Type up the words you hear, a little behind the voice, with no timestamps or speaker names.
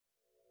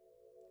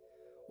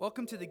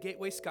Welcome to the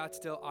Gateway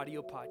Scottsdale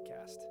audio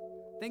podcast.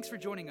 Thanks for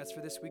joining us for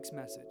this week's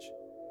message.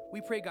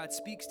 We pray God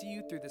speaks to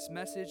you through this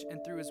message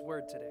and through His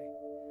Word today.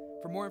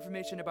 For more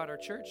information about our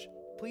church,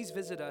 please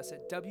visit us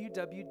at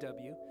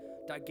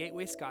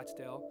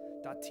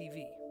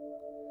www.gatewayscottsdale.tv.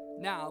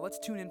 Now, let's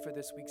tune in for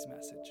this week's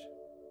message.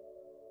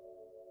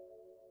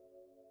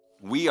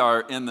 We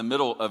are in the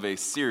middle of a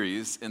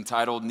series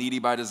entitled Needy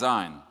by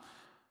Design.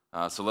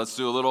 So let's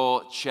do a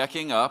little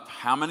checking up.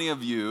 How many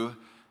of you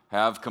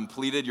have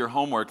completed your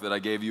homework that I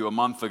gave you a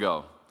month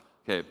ago?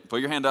 Okay,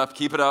 put your hand up,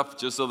 keep it up,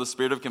 just so the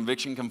spirit of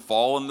conviction can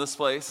fall in this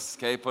place.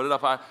 Okay, put it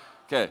up high.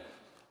 Okay,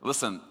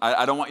 listen,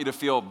 I don't want you to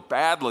feel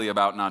badly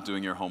about not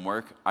doing your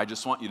homework. I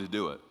just want you to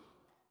do it.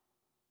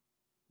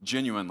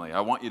 Genuinely,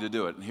 I want you to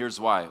do it. And here's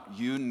why.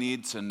 You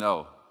need to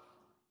know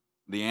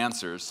the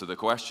answers to the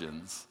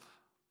questions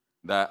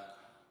that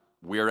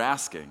we're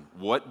asking.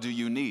 What do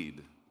you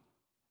need?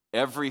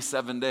 Every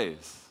 7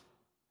 days.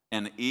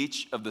 In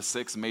each of the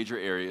 6 major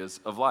areas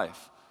of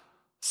life.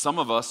 Some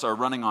of us are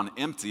running on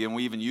empty, and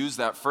we even use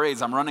that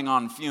phrase, I'm running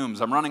on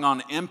fumes, I'm running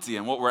on empty,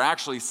 and what we're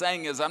actually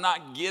saying is I'm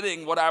not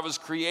getting what I was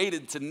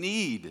created to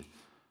need.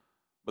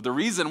 But the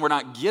reason we're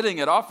not getting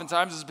it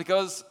oftentimes is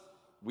because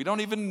we don't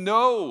even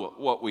know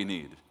what we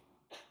need.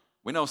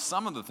 We know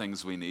some of the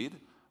things we need,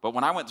 but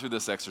when I went through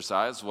this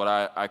exercise, what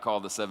I call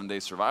the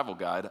 7-day survival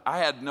guide, I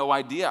had no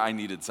idea I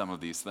needed some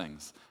of these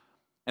things.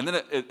 And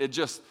then it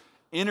just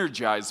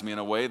energized me in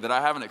a way that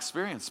I haven't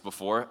experienced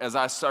before as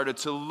I started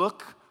to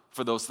look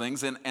for those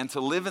things and to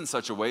live in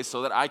such a way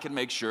so that I can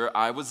make sure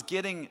I was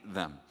getting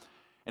them.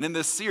 And in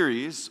this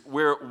series,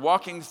 we're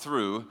walking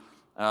through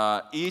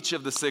each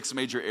of the 6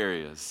 major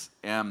areas.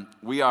 And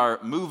we are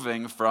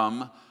moving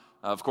from,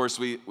 of course,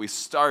 we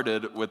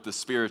started with the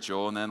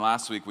spiritual, and then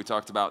last week we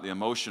talked about the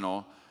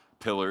emotional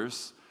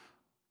pillars.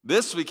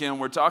 This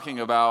weekend, we're talking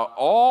about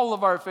all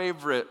of our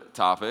favorite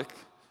topic.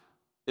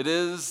 It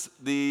is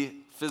the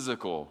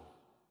physical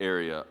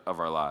area of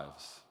our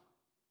lives.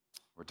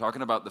 We're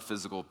talking about the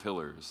physical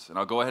pillars. And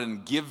I'll go ahead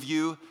and give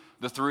you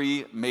the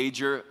 3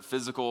 major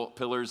physical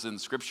pillars in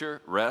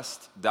Scripture: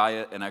 rest,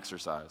 diet, and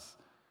exercise.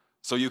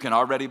 So you can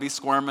already be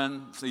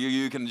squirming, so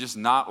you can just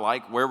not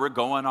like where we're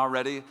going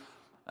already.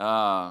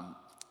 But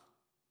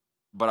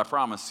I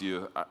promise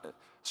you,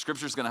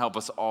 Scripture's going to help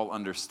us all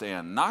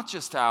understand not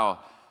just how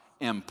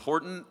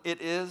important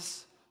it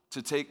is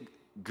to take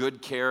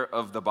good care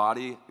of the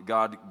body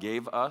God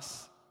gave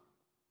us,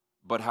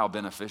 but how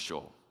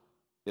beneficial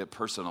it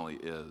personally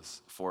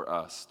is for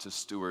us to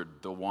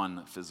steward the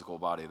one physical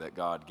body that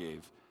God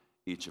gave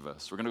each of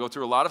us. We're going to go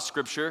through a lot of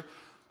Scripture,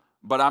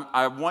 but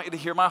I want you to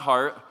hear my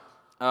heart.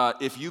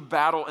 If you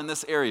battle in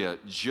this area,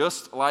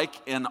 just like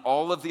in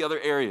all of the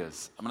other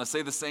areas, I'm going to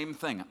say the same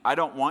thing. I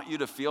don't want you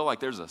to feel like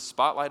there's a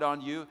spotlight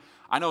on you.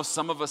 I know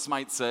some of us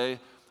might say,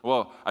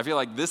 well, I feel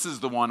like this is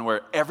the one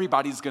where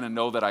everybody's going to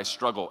know that I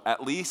struggle.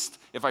 At least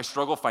if I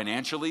struggle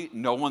financially,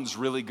 no one's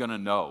really going to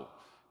know.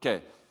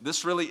 Okay,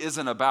 this really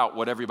isn't about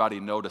what everybody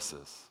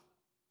notices.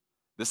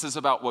 This is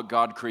about what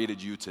God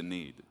created you to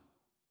need.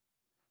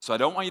 So I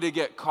don't want you to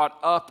get caught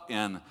up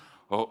in,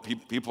 oh,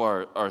 people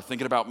are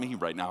thinking about me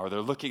right now, or they're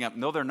looking at,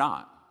 no, they're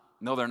not.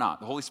 No, they're not.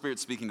 The Holy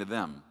Spirit's speaking to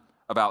them,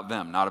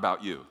 not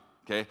about you,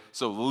 okay?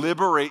 So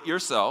liberate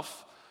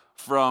yourself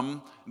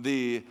from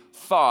the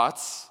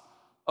thoughts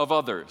of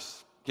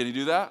others. Can you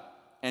do that?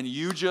 And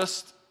you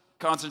just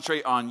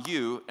concentrate on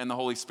you and the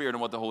Holy Spirit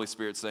and what the Holy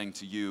Spirit's saying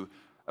to you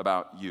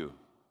about you.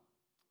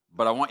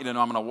 But I want you to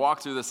know I'm going to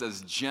walk through this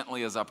as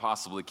gently as I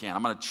possibly can.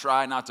 I'm going to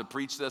try not to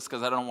preach this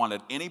because I don't want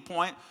at any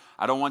point,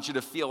 I don't want you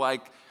to feel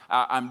like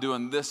I'm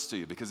doing this to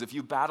you. Because if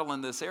you battle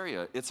in this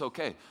area, it's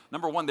okay.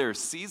 Number one, there are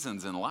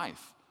seasons in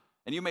life.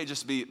 And you may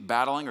just be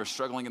battling or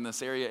struggling in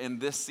this area in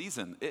this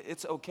season.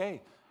 It's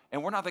okay.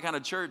 And we're not the kind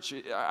of church,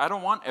 I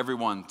don't want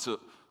everyone to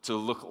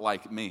look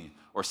like me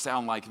or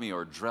sound like me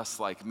or dress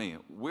like me.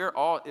 We're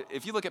all,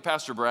 if you look at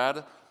Pastor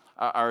Brad,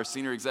 our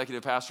senior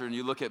executive pastor, and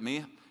you look at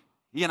me,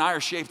 he and I are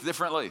shaped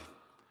differently.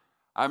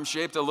 I'm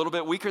shaped a little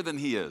bit weaker than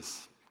he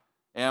is.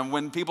 And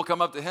when people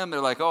come up to him,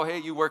 they're like, oh, hey,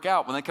 you work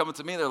out. When they come up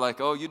to me, they're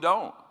like, oh, you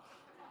don't.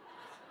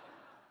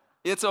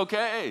 It's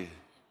okay.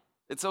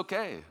 It's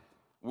okay.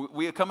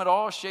 We come at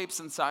all shapes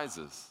and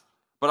sizes.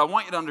 But I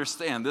want you to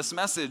understand, this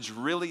message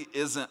really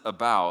isn't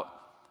about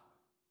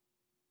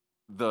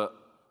the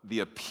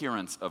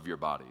appearance of your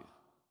body.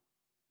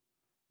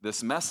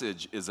 This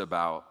message is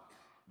about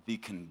the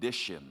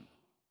condition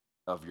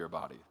of your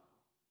body.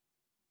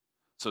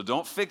 So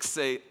don't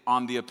fixate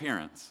on the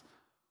appearance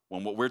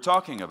when what we're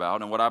talking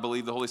about and what I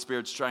believe the Holy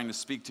Spirit's trying to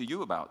speak to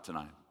you about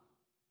tonight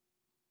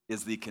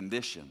is the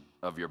condition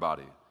of your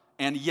body.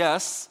 And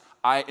yes,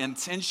 I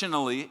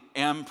intentionally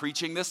am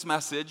preaching this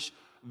message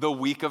the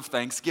week of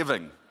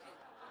Thanksgiving.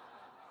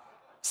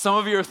 Some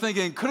of you are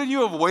thinking, couldn't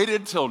you have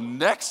waited till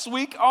next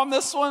week on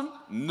this one?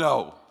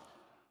 No.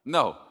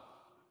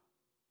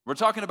 We're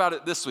talking about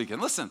it this week.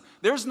 And listen,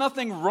 there's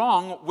nothing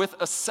wrong with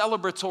a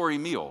celebratory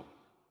meal.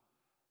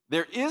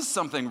 There is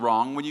something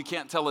wrong when you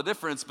can't tell a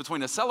difference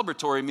between a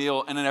celebratory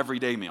meal and an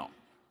everyday meal.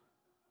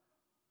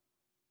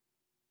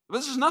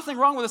 There's nothing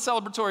wrong with a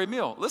celebratory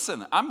meal.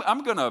 Listen,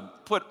 I'm going to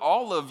put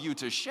all of you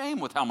to shame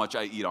with how much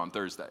I eat on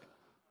Thursday.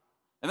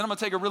 And then I'm going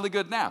to take a really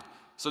good nap.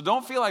 So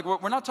don't feel like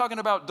we're not talking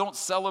about don't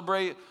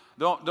celebrate,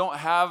 don't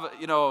have,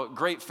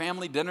 great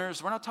family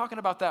dinners. We're not talking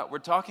about that. We're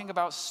talking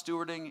about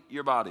stewarding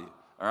your body,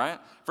 all right?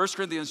 1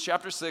 Corinthians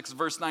chapter 6,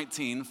 verse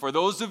 19. For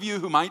those of you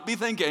who might be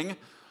thinking,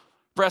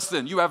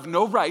 Preston, you have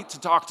no right to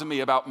talk to me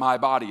about my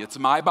body. It's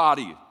my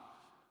body.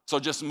 So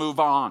just move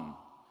on.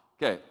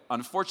 Okay,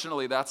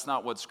 unfortunately, that's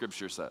not what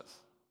Scripture says.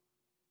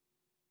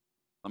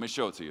 Let me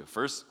show it to you.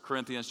 1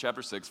 Corinthians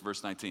chapter 6,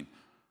 verse 19.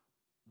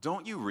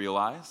 Don't you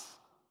realize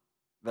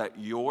that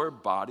your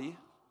body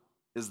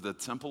is the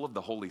temple of the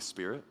Holy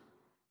Spirit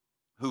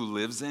who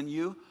lives in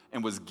you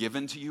and was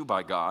given to you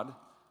by God?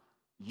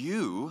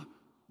 You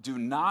do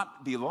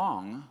not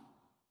belong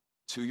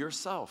to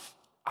yourself.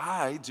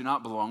 I do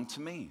not belong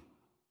to me.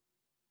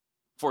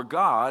 For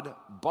God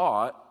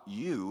bought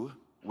you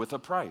with a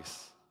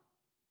price.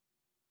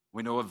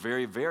 We know a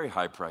very, very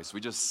high price.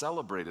 We just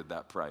celebrated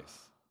that price,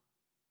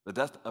 the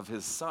death of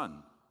his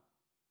son.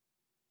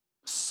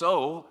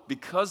 So,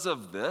 because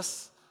of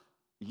this,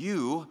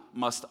 you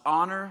must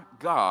honor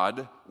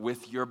God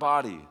with your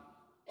body.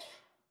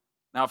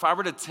 Now, if I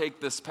were to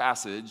take this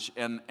passage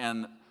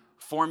and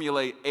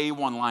formulate a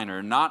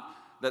one-liner, not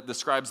that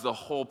describes the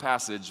whole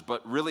passage,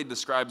 but really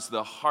describes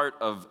the heart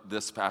of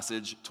this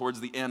passage towards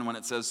the end when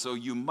it says, so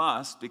you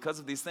must, because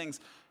of these things,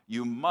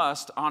 you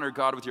must honor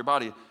God with your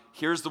body.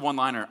 Here's the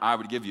one-liner I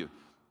would give you.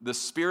 The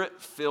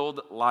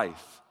Spirit-filled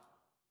life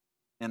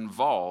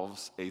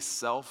involves a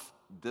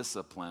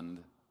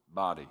self-disciplined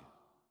body.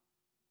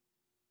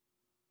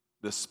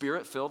 The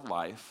Spirit-filled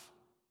life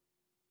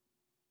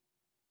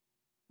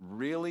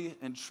really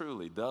and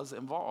truly does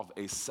involve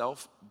a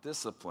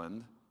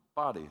self-disciplined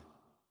body.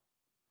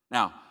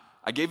 Now,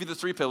 I gave you the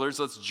 3 pillars.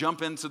 Let's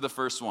jump into the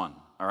first one,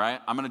 all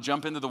right? I'm going to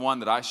jump into the one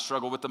that I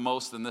struggle with the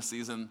most in this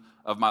season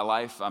of my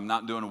life. I'm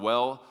not doing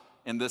well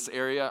in this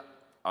area.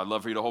 I'd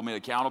love for you to hold me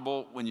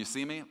accountable when you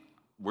see me.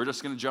 We're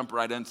just going to jump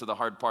right into the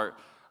hard part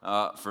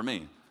for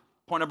me.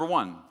 Point number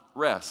 1,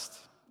 rest.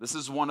 This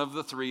is one of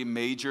the 3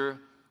 major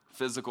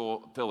physical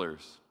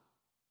pillars.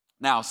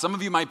 Now, some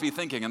of you might be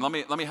thinking, and let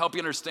me help you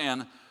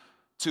understand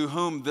to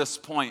whom this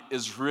point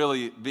is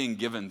really being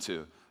given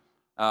to.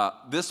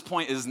 This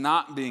point is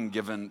not being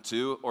given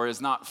to or is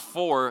not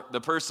for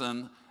the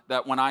person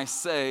that when I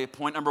say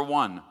point number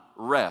 1,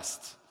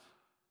 rest.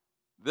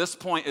 This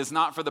point is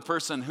not for the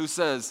person who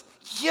says,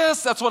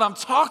 yes, that's what I'm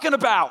talking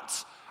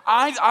about.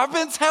 I've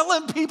been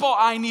telling people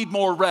I need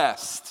more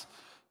rest.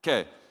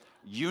 Okay,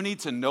 you need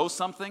to know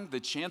something.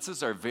 The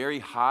chances are very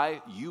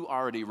high you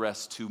already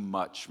rest too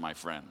much, my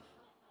friend.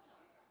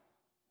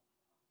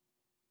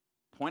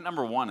 Point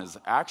number 1 is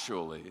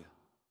actually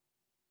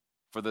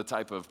for the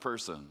type of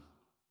person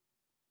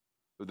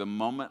who the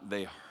moment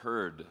they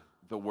heard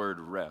the word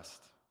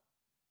rest,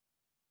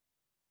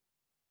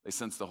 they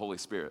sense the Holy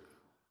Spirit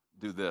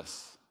do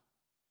this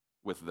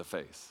with the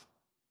face.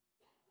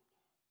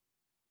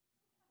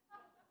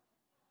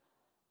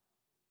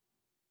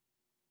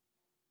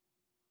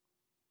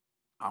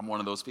 I'm one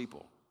of those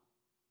people.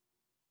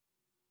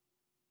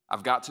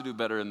 I've got to do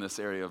better in this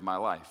area of my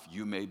life.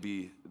 You may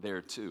be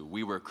there too.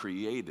 We were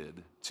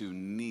created to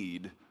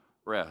need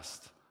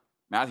rest.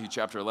 Matthew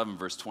chapter 11,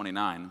 verse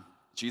 29,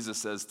 Jesus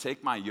says,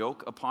 take my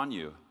yoke upon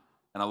you.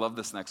 And I love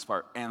this next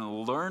part,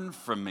 and learn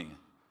from me.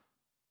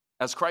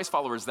 As Christ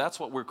followers, that's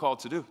what we're called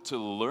to do, to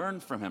learn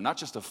from him, not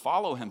just to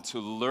follow him, to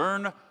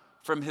learn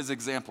from his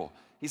example.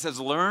 He says,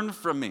 learn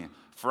from me,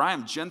 for I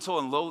am gentle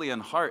and lowly in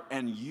heart,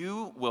 and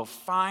you will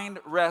find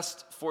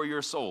rest for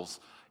your souls.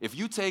 If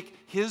you take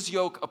his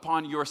yoke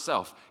upon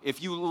yourself,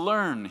 if you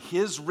learn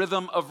his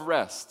rhythm of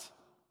rest,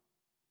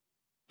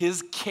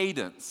 his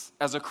cadence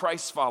as a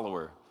Christ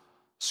follower,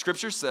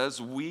 Scripture says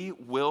we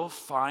will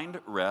find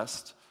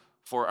rest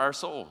for our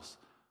souls.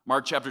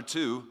 Mark chapter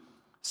 2,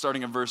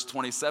 starting in verse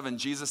 27,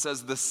 Jesus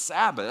says, the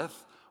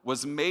Sabbath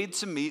was made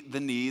to meet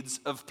the needs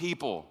of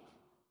people.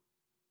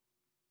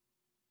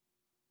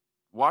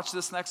 Watch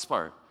this next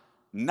part.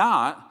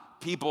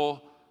 Not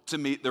people to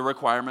meet the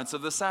requirements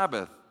of the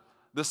Sabbath.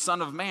 The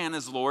Son of Man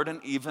is Lord and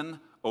even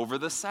over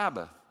the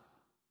Sabbath.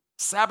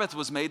 Sabbath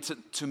was made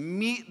to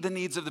meet the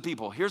needs of the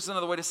people. Here's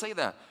another way to say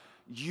that.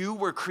 You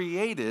were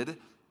created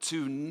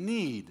to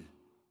need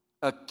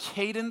a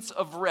cadence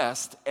of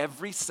rest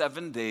every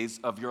 7 days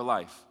of your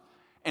life.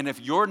 And if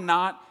you're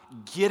not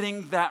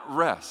getting that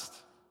rest,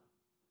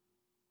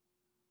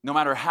 no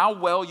matter how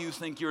well you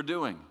think you're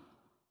doing,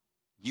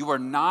 you are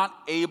not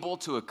able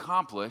to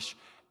accomplish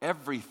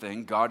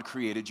everything God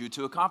created you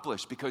to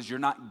accomplish because you're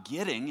not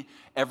getting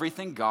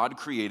everything God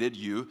created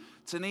you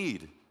to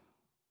need.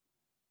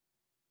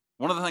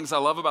 One of the things I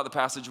love about the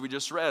passage we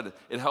just read,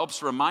 it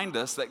helps remind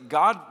us that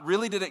God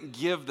really didn't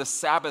give the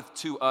Sabbath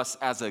to us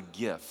as a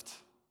gift.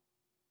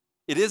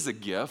 It is a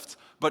gift,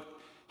 but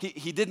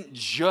He didn't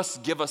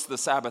just give us the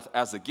Sabbath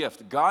as a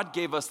gift. God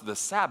gave us the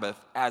Sabbath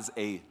as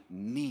a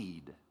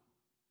need.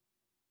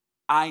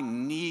 I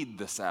need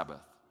the Sabbath.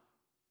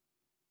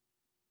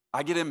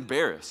 I get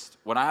embarrassed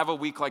when I have a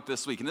week like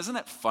this week. And isn't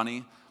it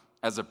funny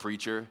as a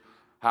preacher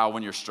how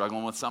when you're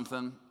struggling with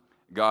something,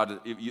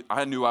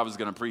 I knew I was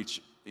going to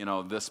preach,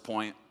 this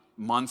point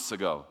months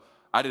ago.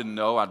 I didn't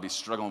know I'd be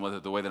struggling with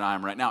it the way that I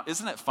am right now.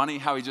 Isn't it funny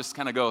how he just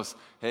kind of goes,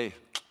 hey, I'm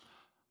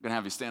going to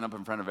have you stand up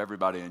in front of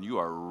everybody, and you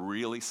are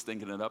really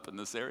stinking it up in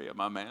this area,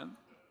 my man.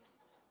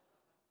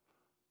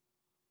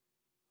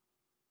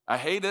 I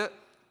hate it,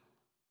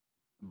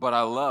 but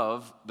I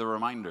love the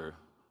reminder.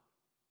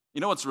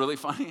 You know what's really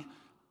funny?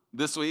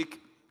 This week,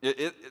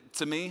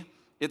 to me,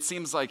 it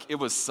seems like it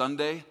was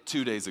Sunday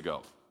 2 days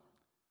ago.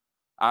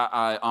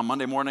 On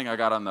Monday morning, I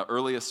got on the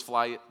earliest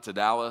flight to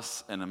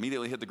Dallas and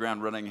immediately hit the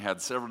ground running,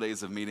 had several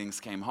days of meetings,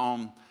 came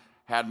home,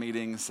 had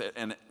meetings,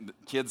 and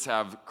kids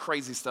have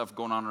crazy stuff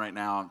going on right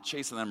now,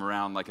 chasing them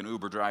around like an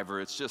Uber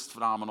driver. It's just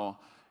phenomenal.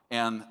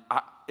 And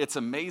it's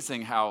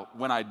amazing how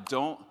when I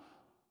don't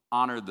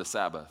honor the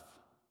Sabbath,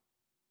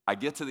 I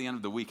get to the end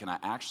of the week and I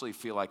actually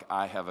feel like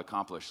I have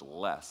accomplished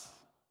less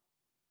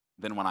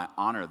than when I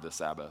honor the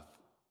Sabbath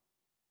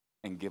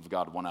and give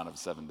God 1 out of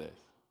 7 days.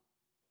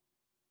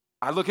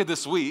 I look at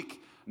this week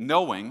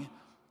knowing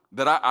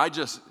that I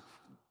just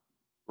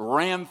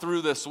ran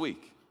through this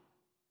week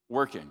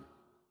working.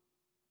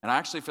 And I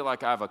actually feel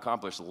like I've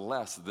accomplished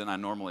less than I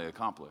normally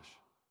accomplish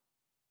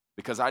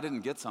because I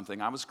didn't get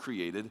something I was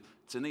created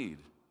to need.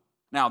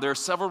 Now, there are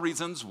several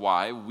reasons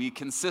why we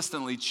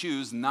consistently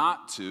choose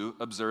not to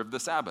observe the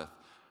Sabbath.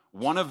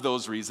 One of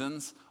those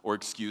reasons or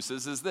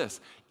excuses is this: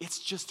 it's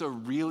just a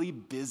really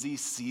busy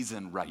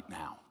season right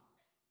now.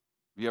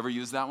 Have you ever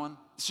used that one?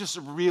 It's just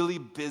a really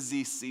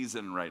busy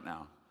season right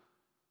now.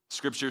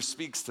 Scripture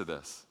speaks to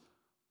this.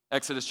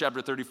 Exodus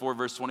chapter 34,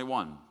 verse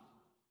 21.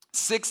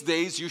 6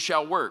 days you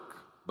shall work,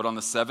 but on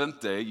the seventh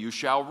day you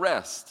shall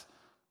rest.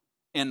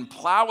 In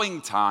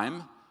plowing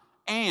time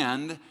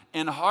and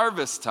in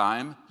harvest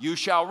time you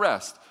shall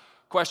rest.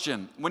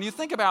 Question: when you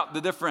think about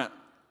the different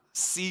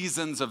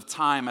seasons of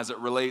time as it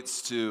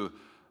relates to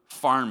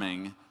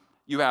farming,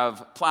 you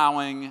have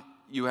plowing,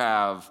 you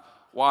have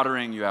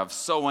watering, you have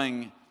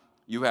sowing,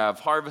 you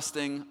have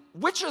harvesting.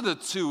 Which are the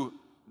two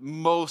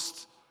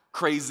most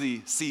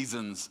crazy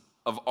seasons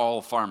of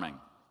all farming?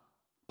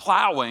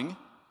 Plowing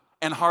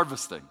and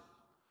harvesting.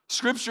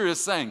 Scripture is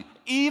saying,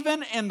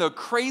 even in the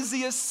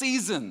craziest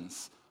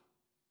seasons,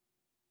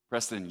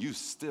 Preston, you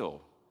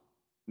still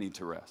need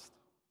to rest.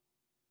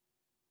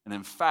 And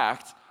in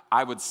fact,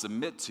 I would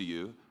submit to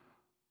you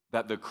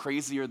that the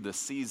crazier the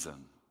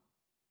season,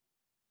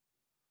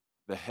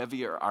 the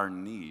heavier our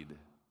need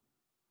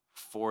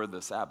for the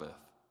Sabbath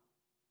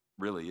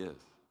really is.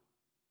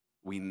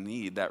 We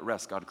need that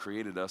rest. God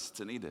created us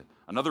to need it.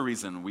 Another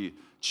reason we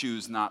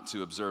choose not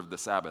to observe the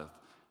Sabbath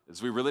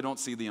is we really don't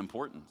see the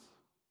importance.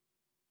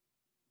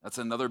 That's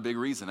another big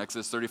reason.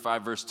 Exodus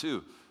 35, verse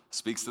 2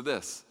 speaks to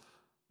this.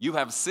 You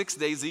have 6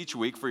 days each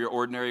week for your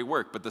ordinary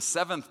work, but the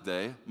seventh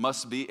day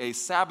must be a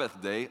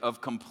Sabbath day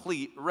of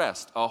complete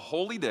rest, a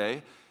holy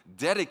day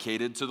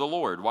dedicated to the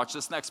Lord. Watch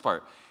this next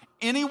part.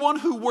 Anyone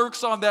who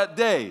works on that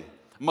day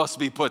must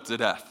be put to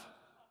death.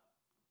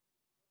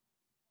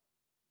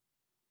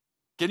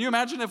 Can you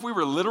imagine if we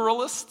were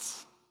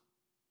literalists?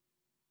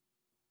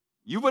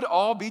 You would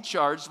all be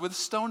charged with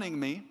stoning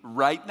me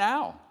right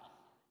now.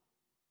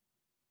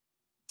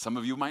 Some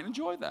of you might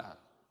enjoy that.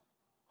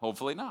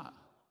 Hopefully not.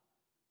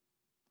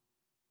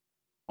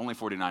 Only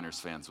 49ers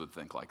fans would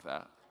think like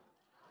that.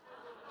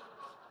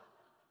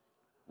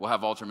 We'll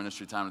have altar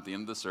ministry time at the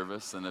end of the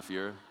service, and if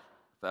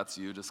that's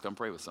you, just come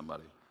pray with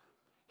somebody.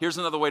 Here's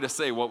another way to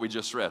say what we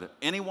just read.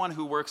 Anyone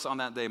who works on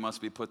that day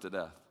must be put to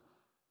death.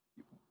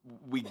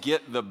 We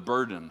get the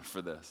burden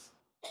for this.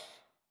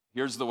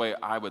 Here's the way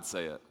I would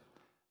say it.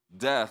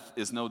 Death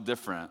is no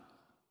different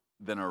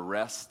than a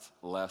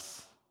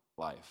restless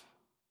life.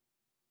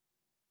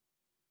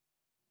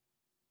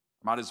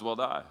 Might as well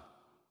die.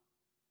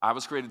 I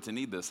was created to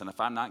need this, and if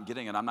I'm not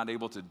getting it, I'm not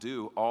able to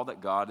do all that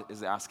God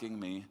is asking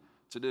me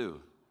to do.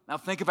 Now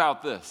think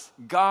about this.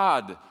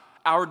 God,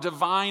 our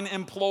divine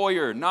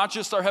employer, not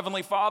just our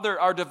Heavenly Father,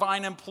 our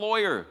divine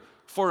employer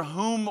for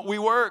whom we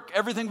work.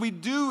 Everything we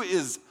do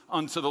is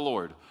unto the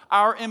Lord.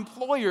 Our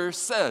employer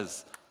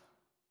says,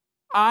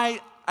 I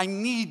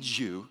need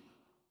you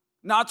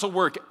not to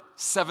work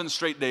 7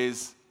 straight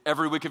days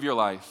every week of your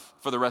life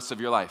for the rest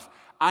of your life.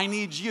 I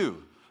need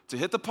you to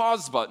hit the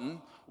pause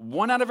button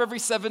 1 out of every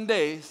 7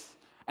 days,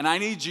 and I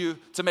need you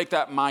to make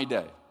that my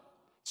day.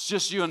 It's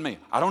just you and me.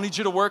 I don't need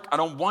you to work. I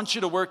don't want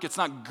you to work. It's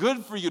not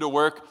good for you to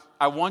work.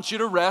 I want you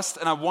to rest,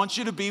 and I want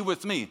you to be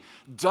with me.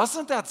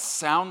 Doesn't that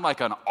sound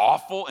like an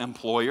awful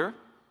employer?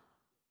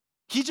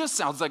 He just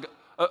sounds like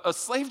a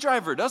slave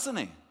driver, doesn't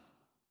he?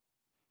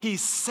 He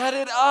set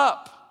it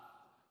up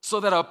so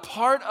that a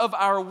part of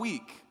our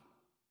week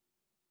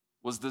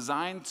was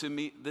designed to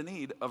meet the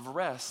need of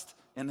rest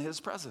in his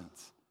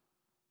presence.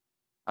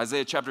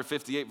 Isaiah chapter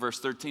 58, verse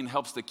 13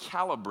 helps to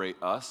calibrate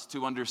us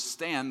to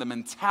understand the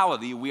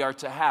mentality we are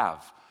to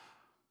have.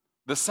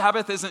 The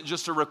Sabbath isn't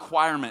just a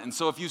requirement, and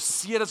so if you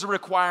see it as a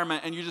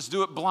requirement and you just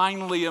do it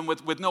blindly and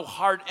with no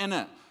heart in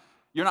it,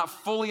 you're not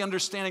fully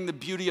understanding the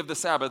beauty of the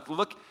Sabbath.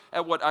 Look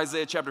at what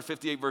Isaiah chapter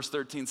 58 verse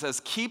 13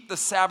 says. Keep the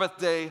Sabbath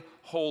day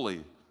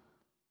holy.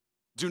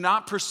 Do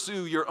not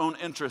pursue your own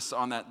interests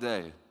on that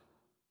day,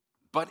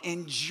 but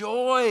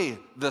enjoy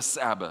the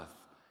Sabbath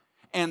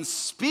and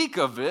speak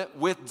of it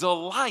with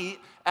delight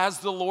as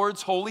the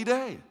Lord's holy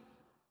day.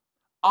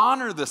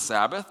 Honor the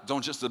Sabbath,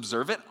 don't just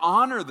observe it,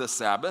 honor the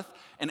Sabbath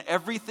and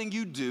everything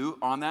you do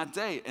on that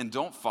day, and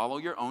don't follow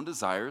your own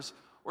desires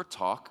or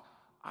talk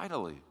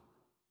idly.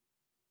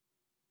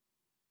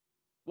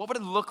 What would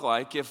it look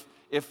like if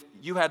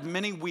you had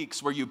many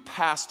weeks where you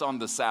passed on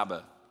the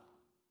Sabbath?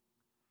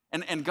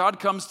 And God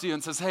comes to you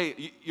and says,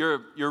 hey,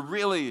 you're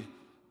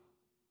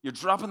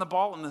dropping the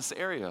ball in this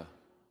area.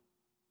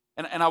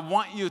 And I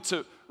want you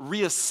to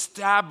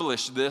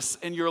reestablish this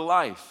in your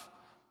life.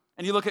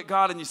 And you look at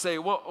God and you say,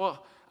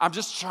 well, I'm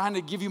just trying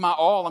to give you my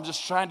all. I'm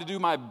just trying to do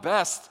my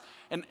best.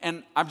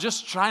 And I'm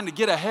just trying to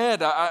get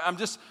ahead.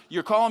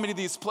 You're calling me to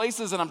these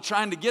places and I'm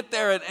trying to get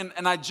there.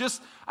 And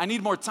I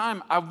need more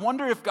time. I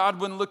wonder if God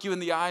wouldn't look you in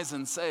the eyes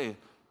and say,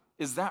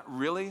 is that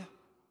really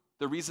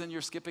the reason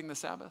you're skipping the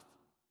Sabbath?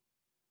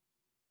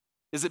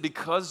 Is it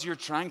because you're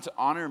trying to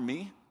honor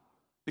me?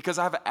 Because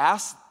I've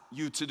asked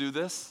you to do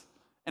this,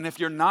 and if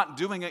you're not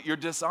doing it, you're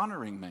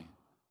dishonoring me.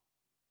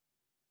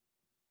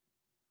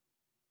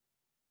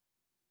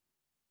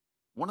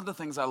 One of the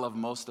things I love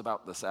most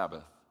about the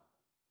Sabbath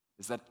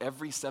is that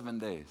every 7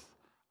 days,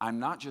 I'm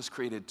not just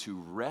created to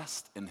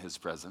rest in his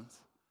presence.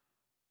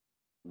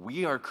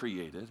 We are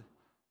created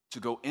to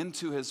go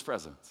into his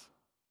presence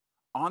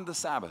on the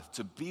Sabbath,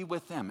 to be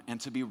with him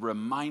and to be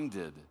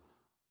reminded,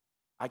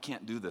 I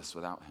can't do this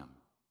without him.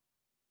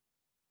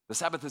 The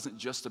Sabbath isn't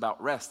just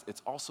about rest,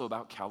 it's also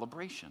about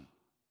calibration.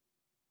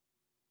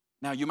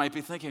 Now, you might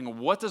be thinking,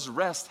 what does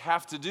rest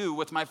have to do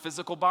with my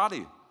physical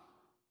body?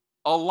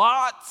 A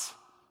lot.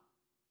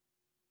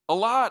 A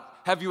lot.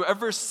 Have you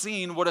ever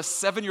seen what a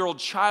 7-year-old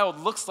child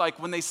looks like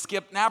when they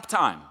skip nap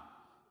time?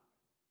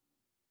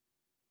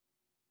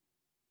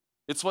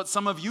 It's what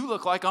some of you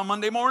look like on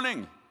Monday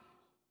morning.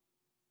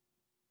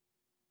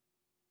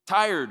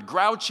 Tired,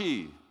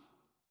 grouchy,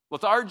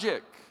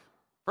 lethargic,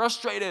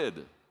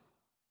 frustrated.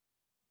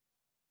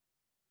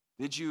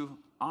 Did you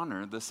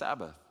honor the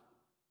Sabbath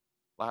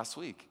last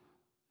week?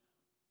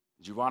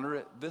 Did you honor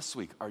it this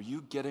week? Are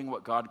you getting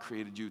what God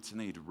created you to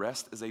need?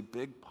 Rest is a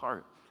big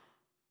part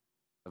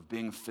of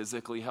being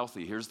physically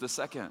healthy. Here's the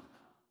second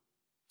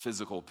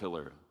physical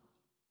pillar.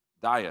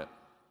 Diet.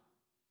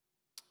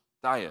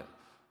 Diet.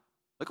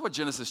 Look at what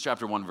Genesis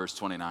chapter 1 verse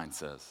 29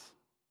 says.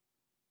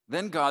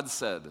 Then God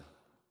said,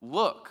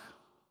 look,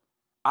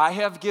 I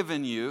have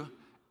given you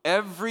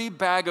every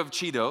bag of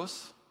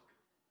Cheetos,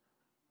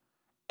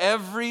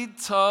 every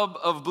tub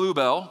of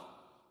Bluebell,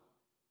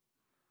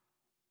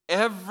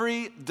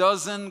 every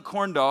dozen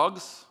corn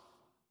dogs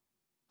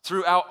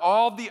throughout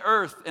all the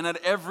earth and at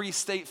every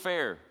state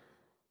fair.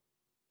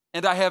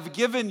 And I have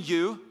given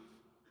you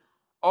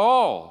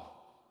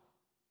all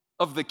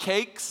of the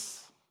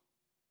cakes,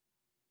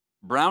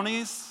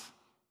 brownies,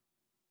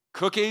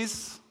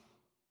 cookies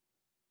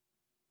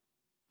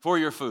for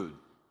your food.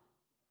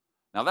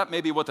 Now that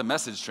may be what the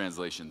Message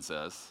translation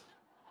says.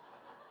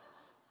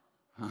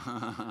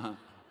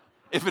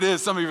 If it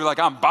is, some of you are like,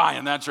 I'm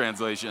buying that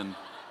translation.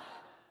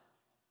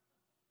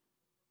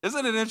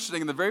 Isn't it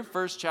interesting? In the very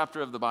first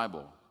chapter of the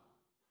Bible,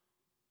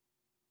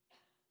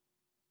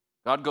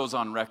 God goes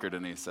on record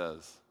and he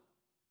says,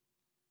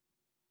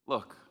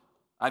 look,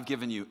 I've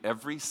given you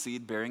every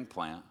seed-bearing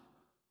plant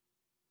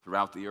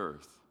throughout the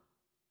earth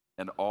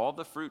and all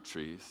the fruit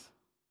trees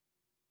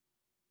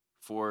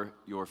for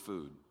your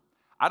food.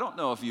 I don't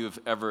know if you've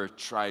ever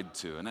tried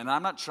to, and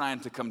I'm not trying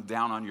to come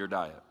down on your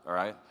diet, all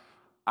right?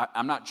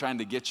 I'm not trying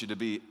to get you to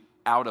be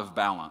out of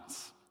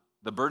balance.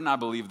 The burden I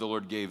believe the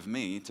Lord gave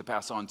me to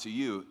pass on to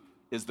you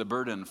is the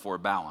burden for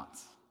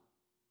balance.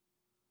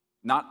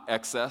 Not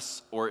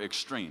excess or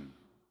extreme,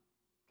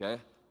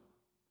 okay?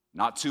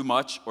 Not too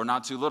much or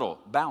not too little,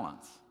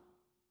 balance.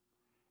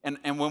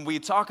 And when we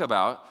talk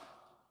about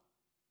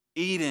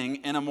eating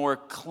in a more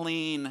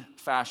clean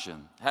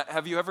fashion,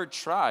 have you ever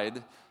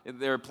tried,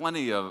 there are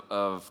plenty of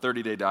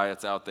 30-day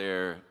diets out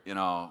there,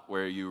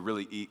 where you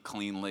really eat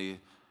cleanly.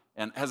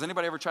 And has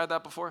anybody ever tried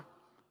that before?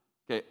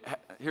 Okay,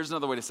 here's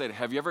another way to say it.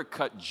 Have you ever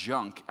cut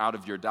junk out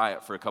of your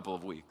diet for a couple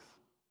of weeks?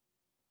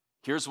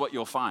 Here's what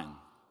you'll find.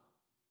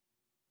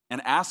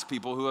 And ask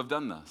people who have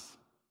done this.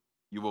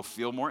 You will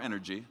feel more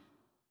energy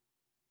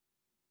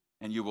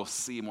and you will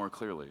see more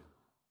clearly.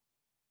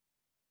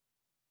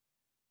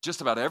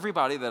 Just about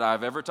everybody that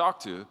I've ever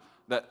talked to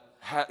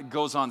that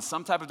goes on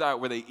some type of diet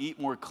where they eat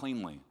more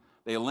cleanly,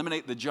 they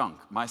eliminate the junk,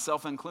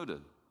 myself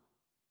included.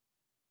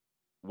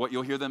 What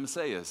you'll hear them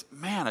say is,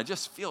 man, I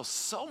just feel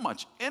so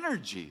much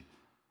energy.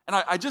 And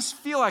I just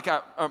feel like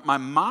my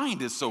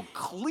mind is so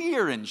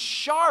clear and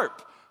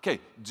sharp. Okay,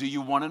 do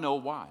you want to know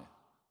why?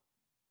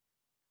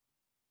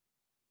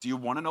 Do you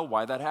want to know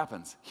why that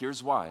happens?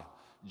 Here's why.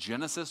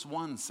 Genesis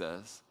 1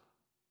 says,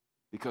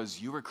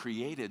 because you were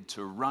created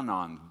to run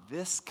on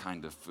this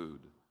kind of food,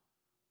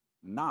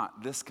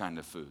 not this kind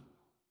of food.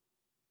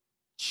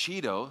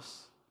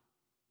 Cheetos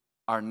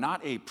are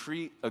not a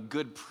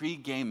good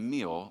pre-game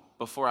meal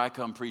before I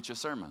come preach a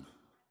sermon.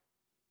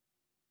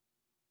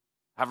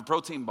 Have a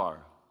protein bar.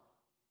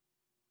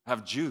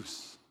 Have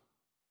juice.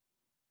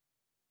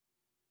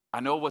 I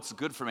know what's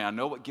good for me. I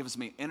know what gives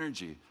me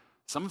energy.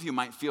 Some of you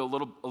might feel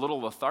a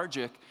little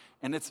lethargic,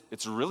 and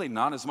it's really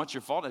not as much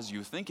your fault as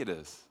you think it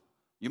is.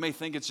 You may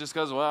think it's just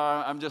because,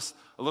 well, I'm just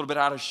a little bit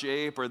out of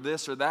shape or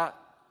this or that.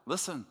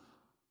 Listen,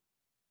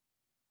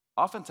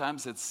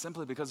 oftentimes it's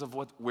simply because of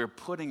what we're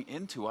putting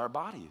into our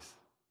bodies.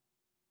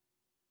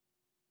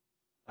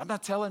 I'm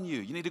not telling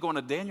you need to go on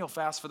a Daniel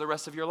fast for the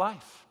rest of your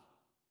life.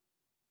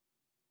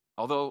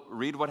 Although,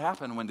 read what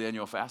happened when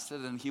Daniel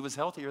fasted, and he was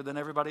healthier than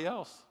everybody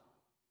else.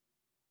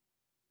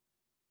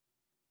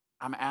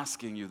 I'm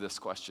asking you this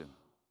question.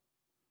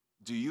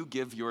 Do you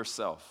give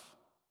yourself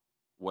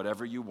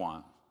whatever you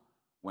want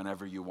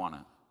whenever you want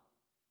it?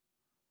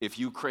 If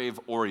you crave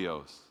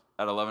Oreos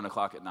at 11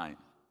 o'clock at night,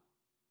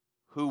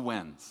 who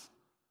wins?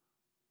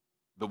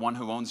 The one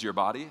who owns your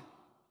body?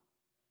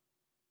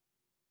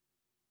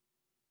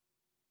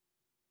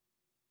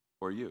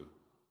 Or you?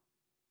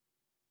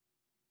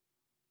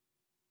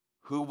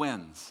 Who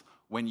wins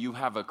when you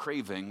have a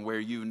craving where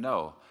you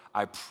know,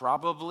 I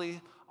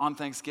probably on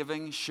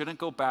Thanksgiving shouldn't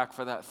go back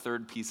for that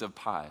third piece of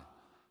pie.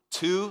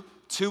 Two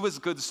is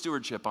good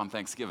stewardship on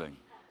Thanksgiving.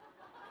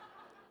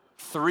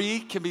 3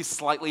 can be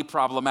slightly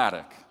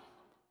problematic.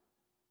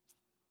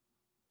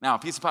 Now, a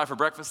piece of pie for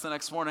breakfast the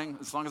next morning,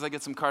 as long as I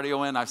get some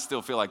cardio in, I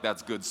still feel like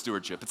that's good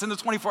stewardship. It's in the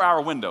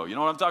 24-hour window. You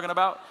know what I'm talking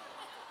about?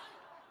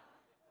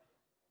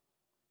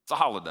 It's a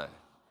holiday.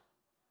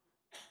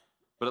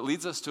 But it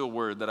leads us to a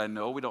word that I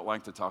know we don't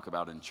like to talk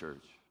about in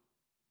church.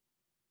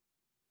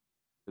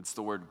 It's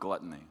the word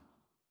gluttony.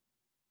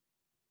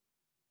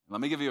 Let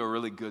me give you a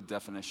really good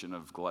definition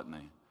of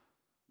gluttony.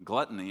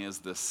 Gluttony is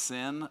the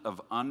sin of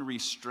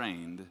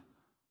unrestrained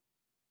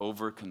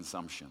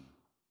overconsumption.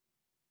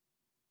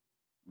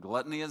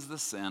 Gluttony is the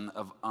sin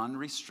of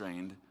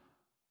unrestrained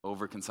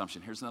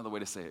overconsumption. Here's another way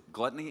to say it.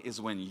 Gluttony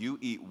is when you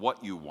eat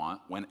what you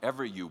want,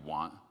 whenever you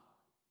want,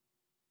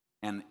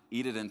 and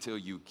eat it until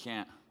you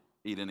can't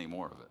eat any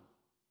more of it.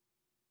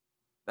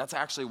 That's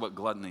actually what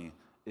gluttony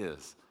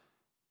is.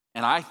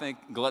 And I think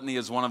gluttony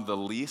is one of the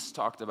least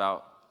talked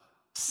about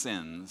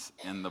sins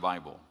in the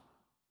Bible.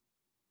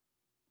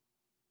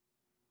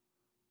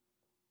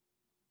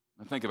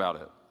 And think about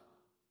it.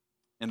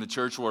 In the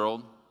church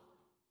world,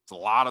 there's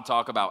a lot of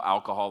talk about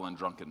alcohol and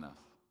drunkenness.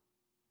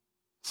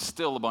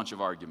 Still a bunch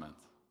of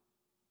arguments.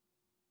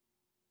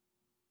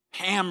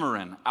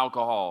 Hammering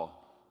alcohol.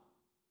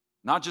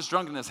 Not just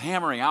drunkenness,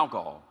 hammering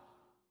alcohol.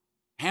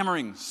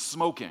 Hammering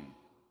smoking.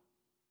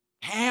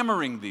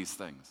 Hammering these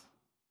things.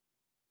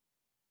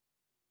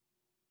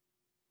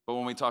 But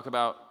when we talk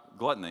about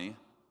gluttony,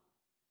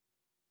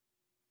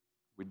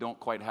 we don't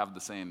quite have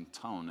the same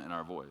tone in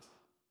our voice.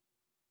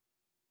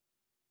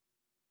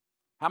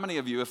 How many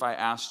of you, if I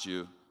asked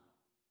you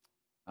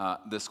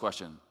this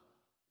question,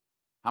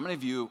 how many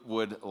of you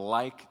would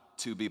like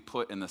to be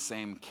put in the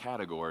same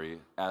category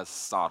as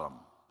Sodom?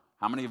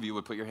 How many of you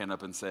would put your hand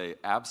up and say,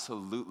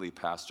 absolutely,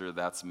 Pastor,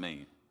 that's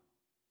me?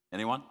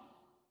 Anyone?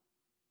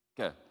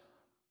 Okay.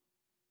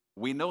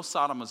 We know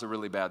Sodom was a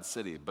really bad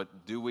city,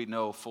 but do we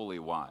know fully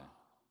why?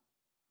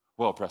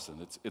 Well,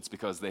 Preston, it's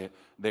because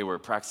they were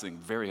practicing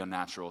very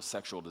unnatural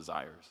sexual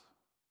desires.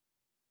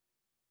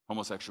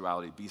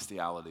 Homosexuality,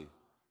 bestiality.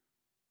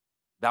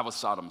 That was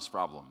Sodom's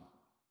problem.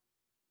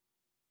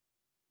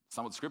 It's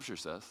not what Scripture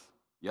says.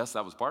 Yes,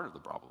 that was part of the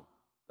problem.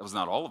 That was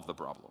not all of the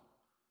problem.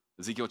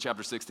 Ezekiel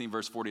chapter 16,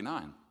 verse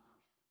 49.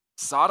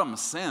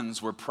 Sodom's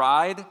sins were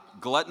pride,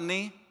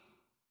 gluttony,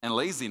 and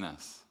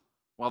laziness,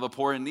 while the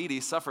poor and needy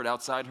suffered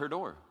outside her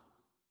door.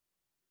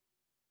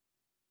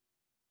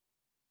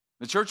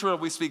 In the church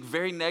world, we speak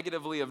very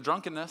negatively of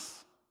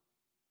drunkenness,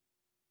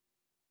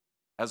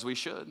 as we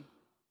should.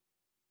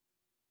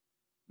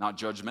 Not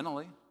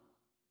judgmentally,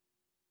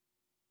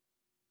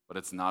 but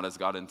it's not as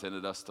God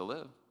intended us to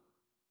live.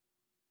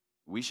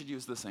 We should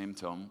use the same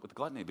tone with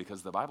gluttony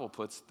because the Bible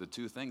puts the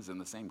two things in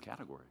the same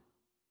category.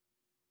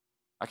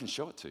 I can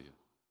show it to you.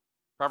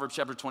 Proverbs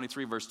chapter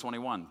 23, verse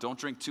 21. Don't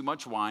drink too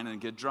much wine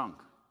and get drunk.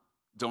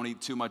 Don't eat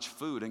too much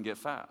food and get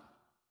fat.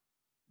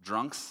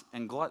 Drunks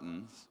and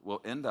gluttons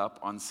will end up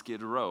on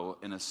Skid Row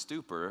in a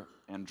stupor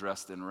and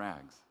dressed in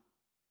rags.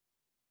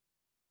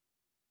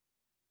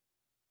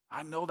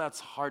 I know that's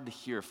hard to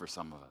hear for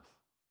some of us.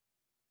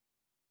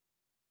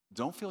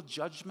 Don't feel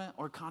judgment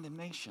or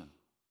condemnation.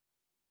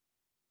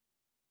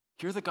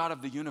 Hear the God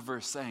of the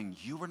universe saying,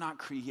 you were not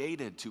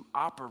created to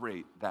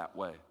operate that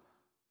way.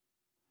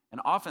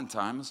 And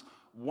oftentimes,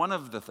 one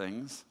of the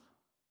things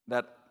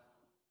that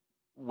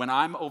when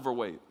I'm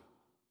overweight,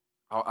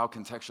 I'll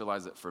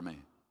contextualize it for me.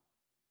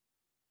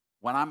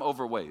 When I'm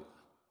overweight,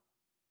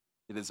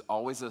 it is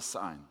always a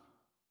sign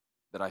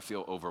that I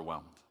feel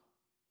overwhelmed.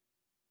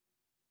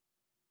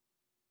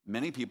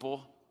 Many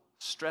people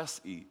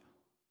stress eat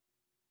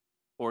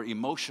or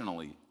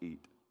emotionally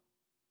eat.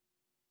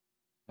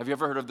 Have you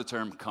ever heard of the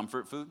term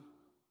comfort food?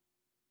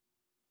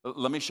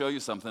 Let me show you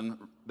something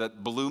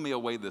that blew me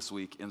away this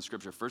week in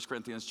Scripture. 1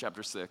 Corinthians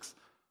chapter 6,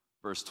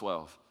 verse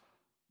 12.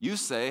 You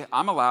say,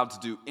 I'm allowed to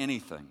do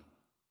anything,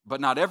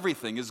 but not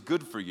everything is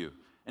good for you.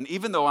 And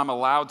even though I'm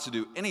allowed to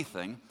do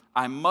anything,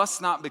 I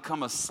must not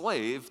become a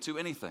slave to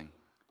anything.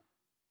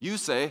 You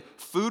say,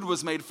 food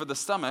was made for the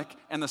stomach,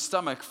 and the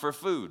stomach for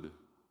food.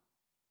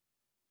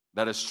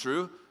 That is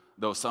true,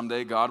 though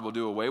someday God will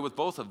do away with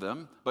both of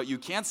them. But you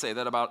can't say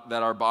that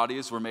our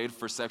bodies were made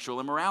for sexual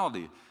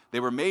immorality. They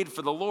were made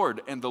for the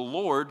Lord, and the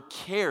Lord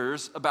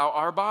cares about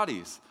our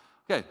bodies.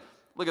 Okay,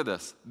 look at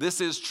this.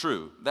 This is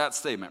true. That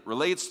statement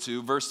relates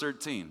to verse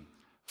 13.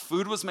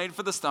 Food was made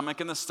for the stomach,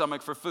 and the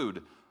stomach for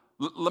food.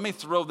 Let me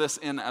throw this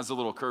in as a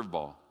little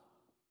curveball.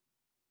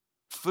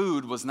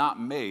 Food was not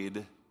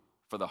made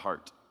for the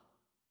heart.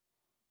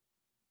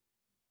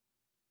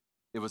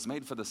 It was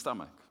made for the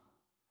stomach.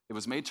 It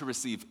was made to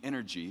receive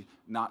energy,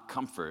 not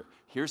comfort.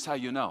 Here's how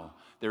you know.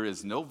 There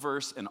is no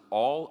verse in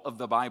all of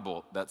the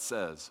Bible that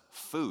says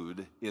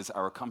food is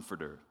our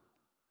comforter.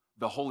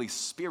 The Holy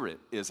Spirit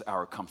is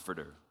our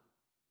comforter.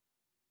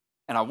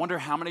 And I wonder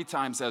how many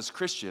times as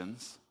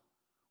Christians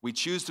we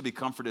choose to be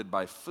comforted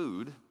by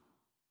food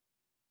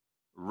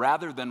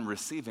rather than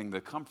receiving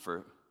the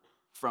comfort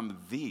from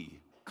the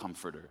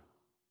Comforter,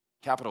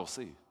 capital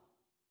C.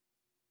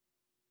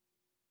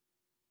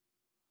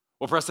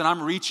 Well, Preston,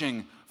 I'm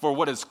reaching for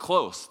what is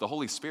close. The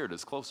Holy Spirit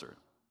is closer.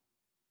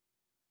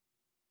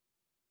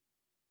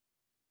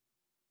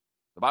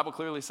 The Bible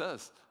clearly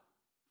says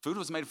food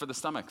was made for the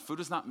stomach. Food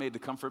was not made to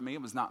comfort me.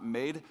 It was not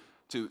made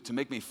to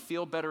make me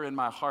feel better in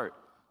my heart.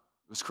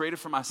 It was created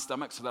for my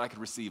stomach so that I could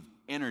receive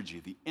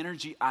energy, the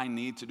energy I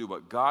need to do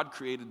what God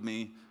created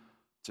me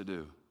to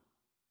do.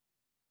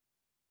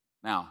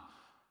 Now,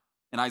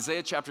 in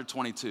Isaiah chapter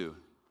 22,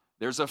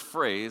 there's a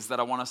phrase that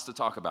I want us to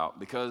talk about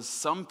because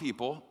some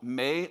people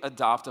may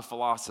adopt a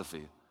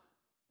philosophy.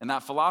 And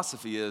that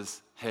philosophy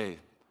is, hey,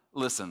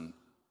 listen,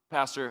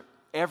 Pastor,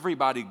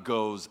 everybody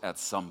goes at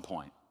some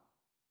point.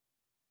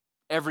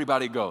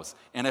 Everybody goes.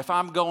 And if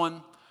I'm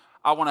going,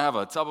 I want to have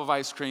a tub of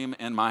ice cream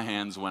in my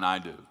hands when I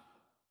do. And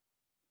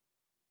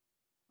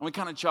we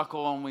kind of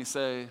chuckle and we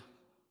say,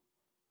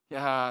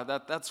 yeah,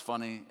 that's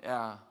funny,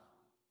 yeah.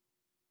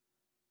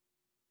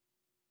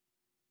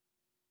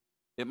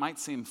 It might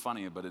seem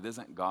funny, but it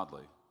isn't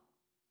godly.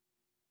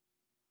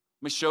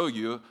 Let me show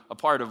you a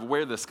part of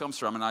where this comes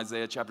from in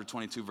Isaiah chapter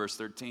 22, verse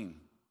 13.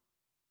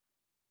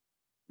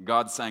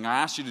 God's saying, I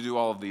asked you to do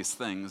all of these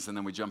things, and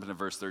then we jump into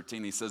verse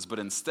 13. He says, but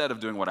instead of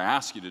doing what I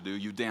asked you to do,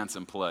 you dance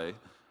and play,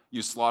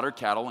 you slaughter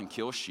cattle and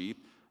kill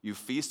sheep, you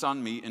feast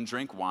on meat and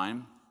drink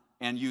wine,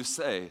 and you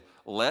say,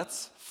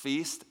 let's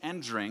feast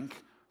and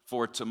drink,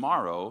 for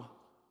tomorrow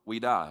we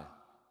die.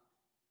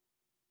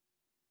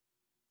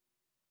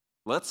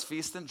 Let's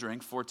feast and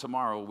drink, for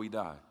tomorrow we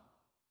die.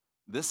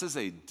 This is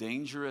a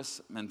dangerous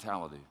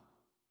mentality.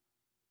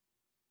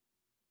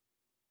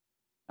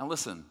 Now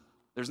listen,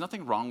 there's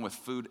nothing wrong with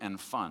food and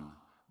fun,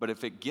 but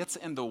if it gets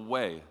in the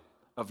way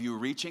of you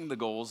reaching the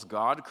goals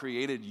God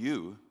created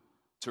you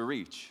to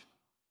reach,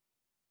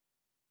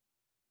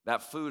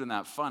 that food and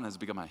that fun has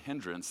become a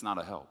hindrance, not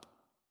a help.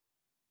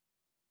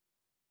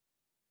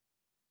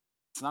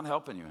 It's not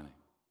helping you any.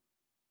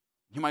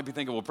 You might be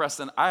thinking, well,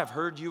 Preston, I have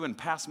heard you in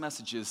past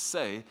messages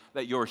say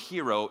that your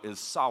hero is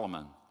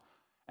Solomon.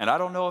 And I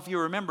don't know if you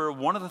remember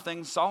one of the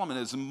things Solomon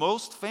is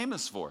most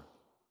famous for.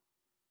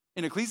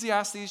 In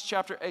Ecclesiastes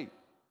chapter 8,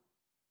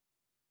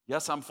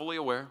 yes, I'm fully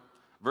aware,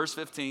 verse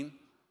 15,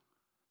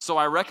 so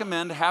I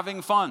recommend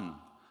having fun,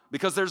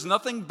 because there's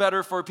nothing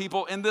better for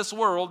people in this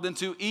world than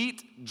to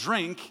eat,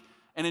 drink,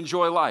 and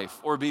enjoy life,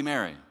 or be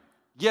merry.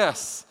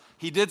 Yes,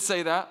 he did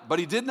say that, but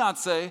he did not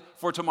say,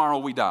 for tomorrow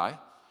we die.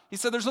 He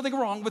said there's nothing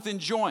wrong with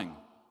enjoying.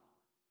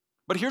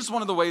 But here's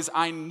one of the ways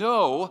I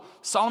know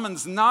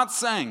Solomon's not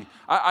saying,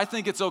 I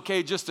think it's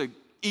okay just to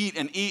eat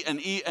and eat and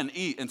eat and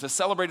eat and to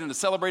celebrate and to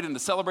celebrate and to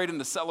celebrate and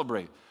to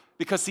celebrate.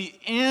 Because he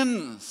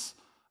ends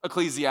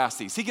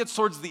Ecclesiastes. He gets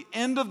towards the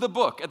end of the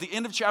book, at the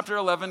end of chapter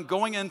 11,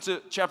 going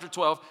into chapter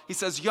 12, he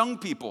says, young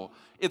people,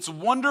 it's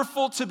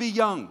wonderful to be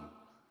young.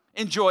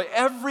 Enjoy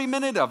every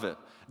minute of it.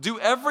 Do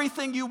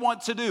everything you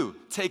want to do.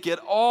 Take it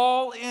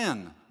all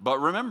in. But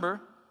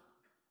remember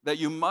that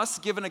you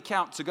must give an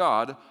account to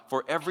God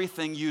for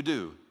everything you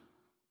do.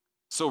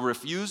 So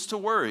refuse to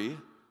worry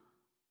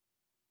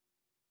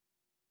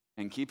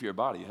and keep your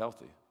body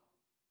healthy.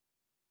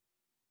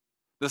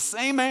 The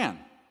same man,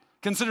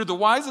 considered the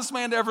wisest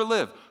man to ever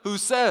live, who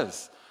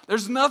says,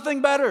 there's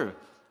nothing better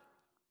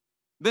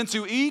than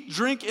to eat,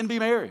 drink, and be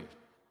merry,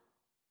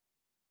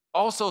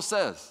 also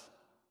says,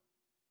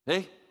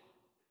 hey,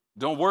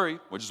 don't worry,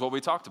 which is what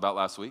we talked about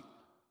last week.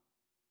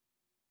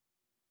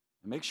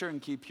 Make sure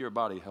and keep your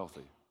body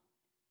healthy.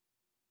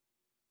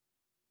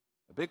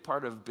 A big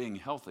part of being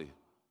healthy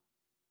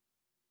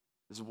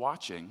is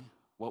watching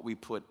what we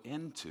put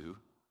into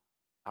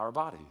our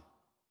body.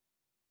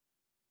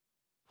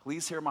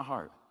 Please hear my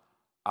heart.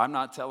 I'm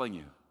not telling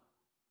you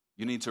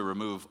you need to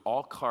remove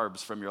all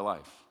carbs from your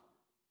life.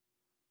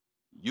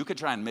 You could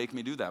try and make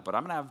me do that, but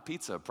I'm going to have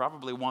pizza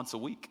probably once a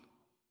week.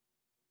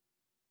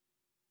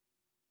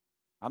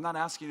 I'm not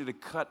asking you to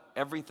cut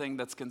everything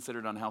that's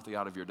considered unhealthy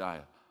out of your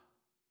diet.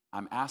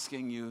 I'm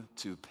asking you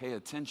to pay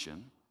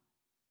attention,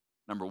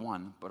 number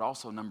one, but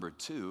also number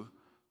two,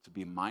 to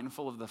be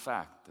mindful of the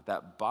fact that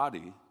that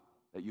body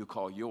that you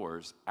call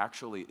yours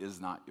actually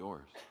is not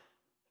yours.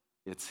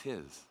 It's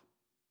his.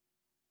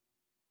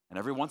 And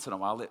every once in a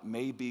while, it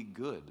may be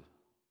good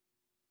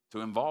to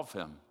involve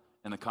him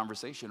in a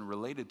conversation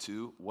related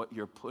to what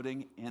you're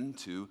putting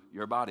into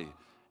your body. And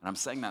I'm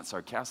saying that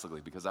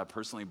sarcastically because I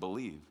personally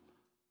believe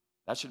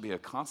that should be a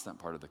constant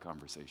part of the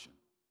conversation.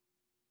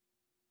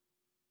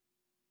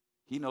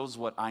 He knows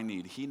what I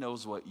need. He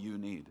knows what you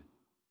need.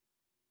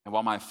 And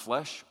while my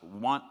flesh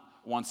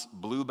wants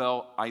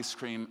Bluebell ice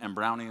cream and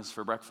brownies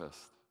for breakfast,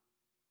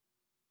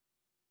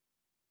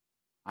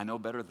 I know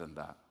better than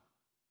that.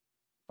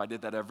 If I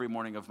did that every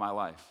morning of my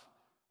life,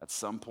 at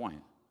some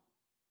point,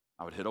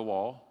 I would hit a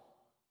wall,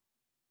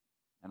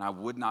 and I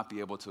would not be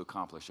able to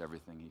accomplish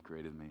everything he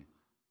created me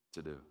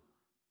to do.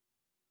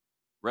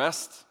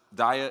 Rest,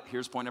 diet,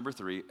 here's point number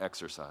 3,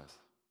 exercise.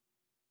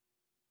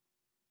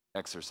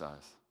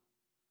 Exercise.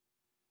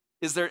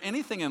 Is there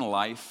anything in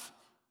life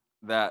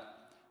that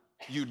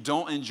you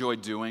don't enjoy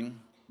doing,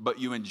 but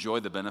you enjoy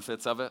the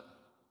benefits of it?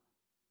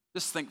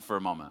 Just think for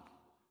a moment.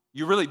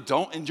 You really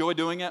don't enjoy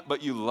doing it,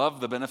 but you love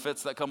the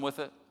benefits that come with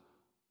it?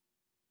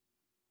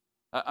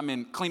 I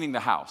mean, cleaning the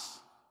house.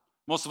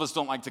 Most of us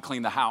don't like to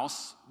clean the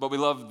house, but we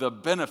love the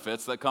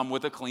benefits that come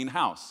with a clean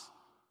house.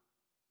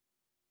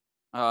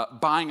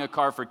 Buying a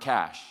car for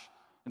cash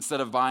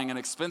instead of buying an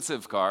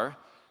expensive car,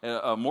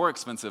 a more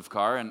expensive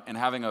car, and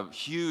having a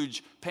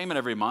huge payment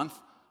every month.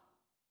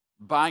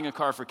 Buying a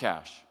car for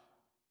cash.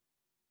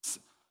 It's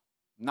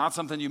not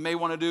something you may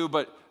want to do,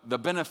 but the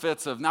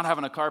benefits of not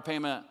having a car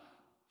payment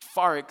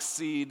far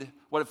exceed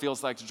what it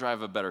feels like to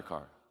drive a better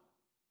car.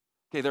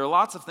 Okay, there are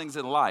lots of things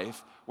in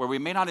life where we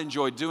may not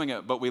enjoy doing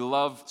it, but we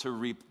love to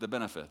reap the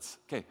benefits.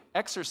 Okay,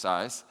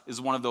 exercise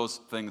is one of those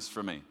things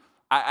for me.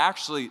 I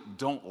actually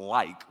don't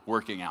like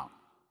working out.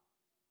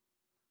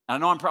 And I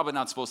know I'm probably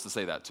not supposed to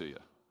say that to you.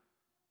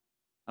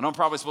 I know I'm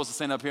probably supposed to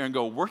stand up here and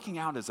go, working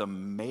out is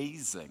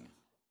amazing.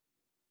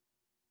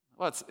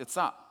 Well, it's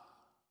not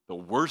the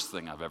worst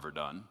thing I've ever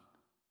done.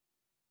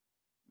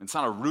 It's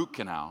not a root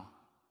canal,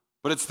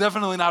 but it's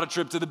definitely not a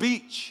trip to the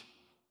beach.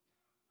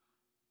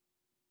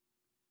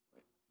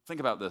 Think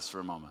about this for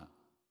a moment.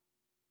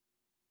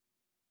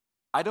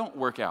 I don't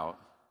work out.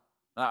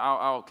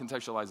 I'll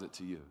contextualize it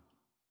to you.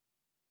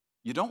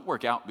 You don't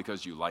work out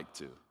because you like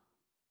to.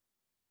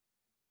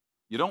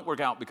 You don't work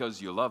out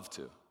because you love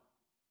to.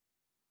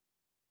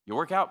 You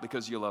work out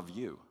because you love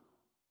you.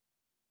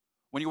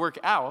 When you work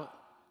out,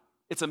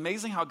 it's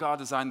amazing how God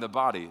designed the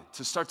body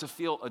to start to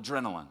feel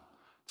adrenaline,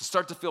 to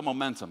start to feel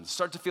momentum, to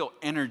start to feel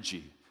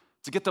energy,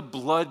 to get the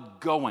blood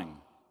going.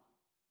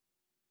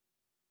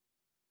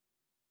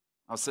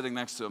 I was sitting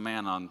next to a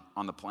man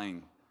on the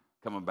plane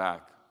coming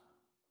back,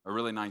 a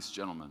really nice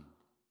gentleman.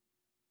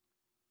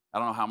 I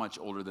don't know how much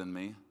older than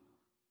me,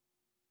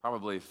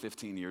 probably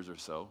 15 years or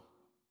so.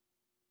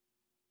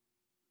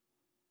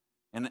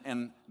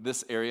 And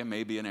this area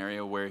may be an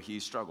area where he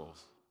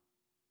struggles.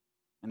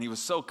 And he was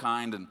so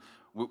kind, and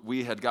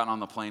we had gotten on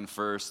the plane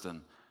first,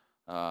 and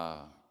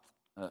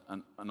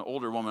an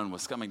older woman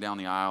was coming down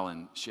the aisle,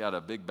 and she had a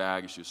big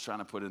bag, and she was trying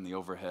to put it in the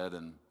overhead,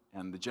 and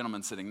the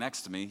gentleman sitting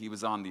next to me, he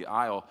was on the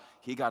aisle.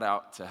 He got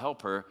out to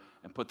help her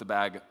and put the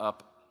bag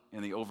up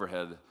in the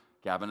overhead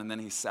cabin, and then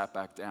he sat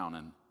back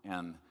down.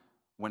 And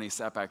when he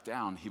sat back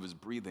down, he was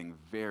breathing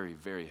very,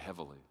 very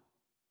heavily.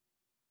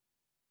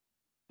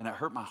 And it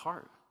hurt my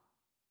heart.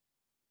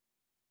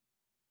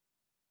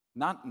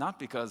 Not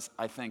because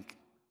I think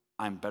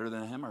I'm better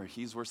than him or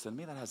he's worse than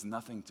me. That has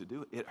nothing to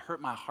do. It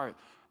hurt my heart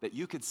that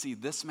you could see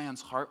this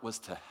man's heart was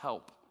to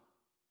help.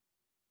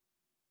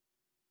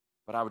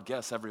 But I would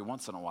guess every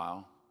once in a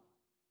while,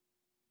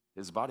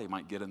 his body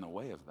might get in the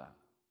way of that.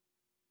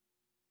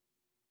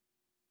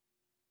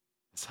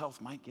 His health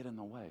might get in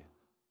the way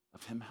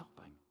of him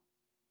helping.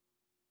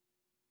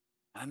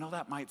 And I know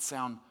that might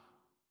sound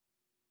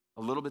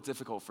a little bit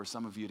difficult for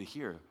some of you to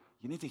hear.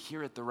 You need to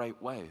hear it the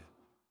right way.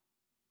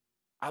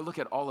 I look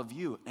at all of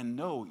you and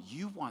know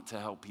you want to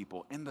help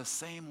people in the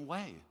same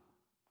way.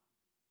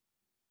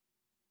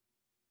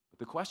 But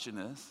the question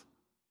is,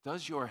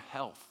 does your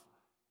health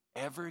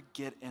ever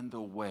get in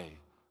the way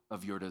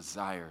of your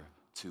desire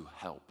to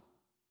help?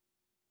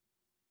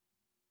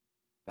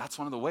 That's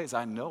one of the ways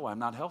I know I'm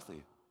not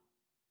healthy.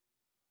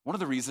 One of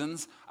the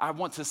reasons I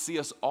want to see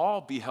us all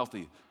be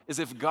healthy is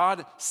if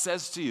God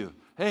says to you,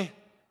 hey,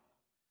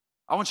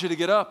 I want you to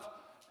get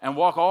up and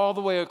walk all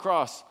the way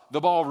across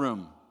the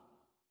ballroom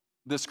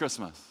this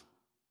Christmas,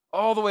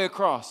 all the way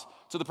across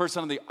to the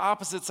person on the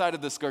opposite side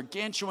of this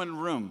gargantuan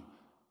room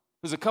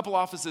who's a couple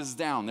offices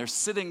down. They're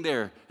sitting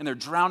there and they're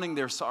drowning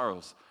their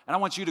sorrows. And I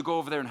want you to go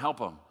over there and help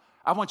them.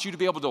 I want you to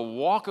be able to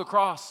walk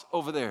across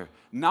over there,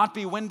 not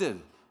be winded,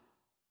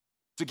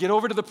 to get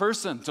over to the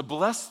person, to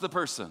bless the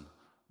person.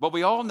 But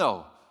we all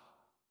know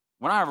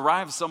when I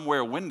arrive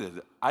somewhere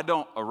winded, I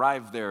don't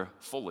arrive there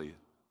fully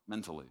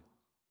mentally.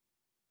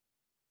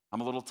 I'm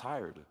a little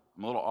tired.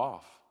 I'm a little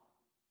off.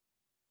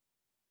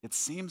 It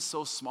seems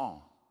so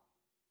small.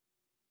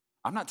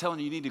 I'm not telling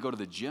you you need to go to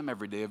the gym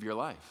every day of your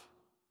life.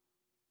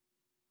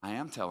 I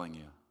am telling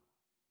you,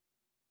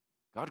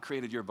 God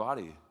created your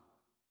body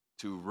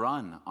to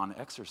run on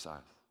exercise.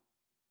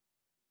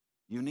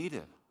 You need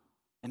it.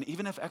 And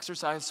even if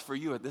exercise for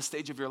you at this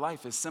stage of your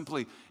life is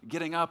simply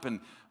getting up and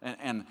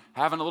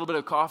having a little bit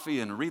of coffee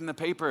and reading the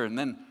paper and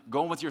then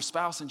going with your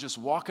spouse and just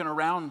walking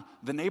around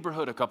the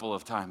neighborhood a couple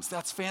of times,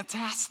 that's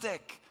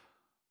fantastic.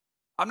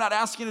 I'm not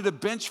asking you to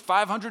bench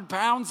 500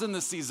 pounds in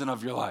this season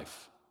of your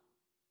life.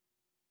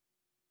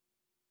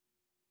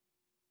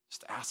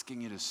 Just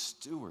asking you to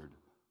steward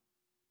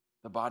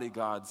the body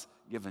God's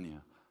given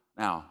you.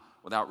 Now,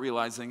 without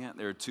realizing it,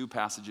 there are two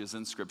passages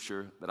in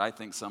Scripture that I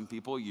think some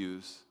people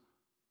use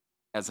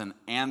as an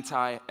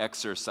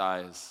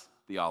anti-exercise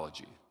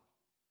theology.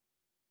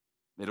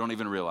 They don't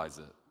even realize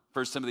it.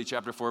 1 Timothy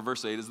chapter 4,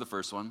 verse 8 is the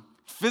first one.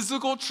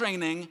 Physical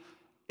training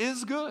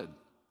is good,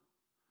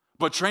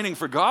 but training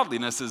for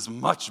godliness is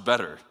much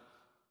better,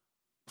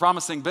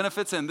 promising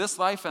benefits in this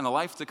life and the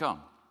life to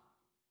come.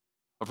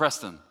 But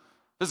Preston,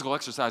 physical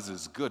exercise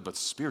is good, but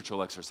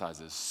spiritual exercise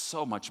is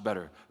so much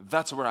better.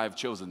 That's where I've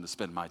chosen to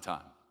spend my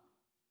time.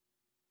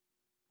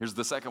 Here's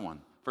the second one.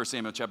 1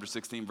 Samuel chapter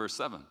 16, verse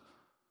 7.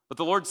 But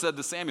the Lord said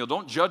to Samuel,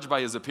 don't judge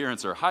by his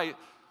appearance or height,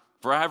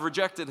 for I have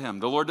rejected him.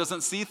 The Lord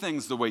doesn't see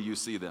things the way you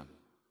see them.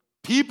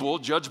 People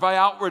judge by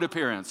outward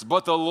appearance,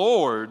 but the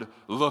Lord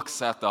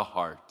looks at the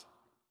heart.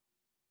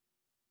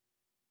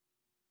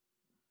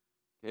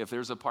 If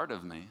there's a part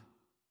of me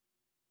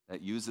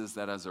that uses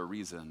that as a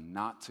reason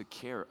not to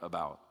care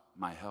about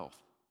my health,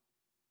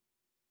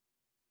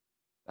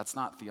 that's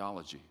not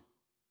theology.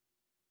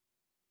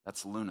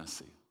 That's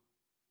lunacy.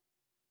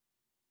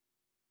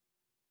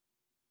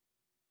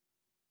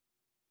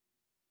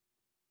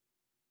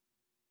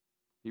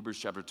 Hebrews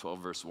chapter 12,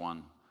 verse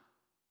 1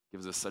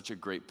 gives us such a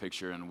great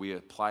picture, and we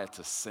apply it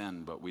to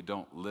sin, but we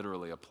don't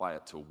literally apply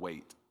it to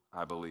weight,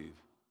 I believe.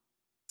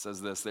 It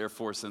says this,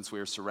 therefore, since we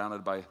are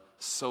surrounded by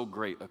so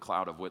great a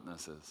cloud of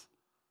witnesses,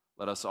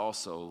 let us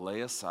also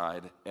lay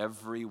aside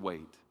every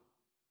weight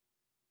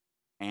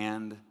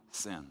and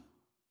sin.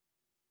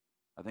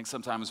 I think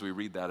sometimes we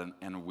read that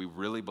and we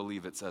really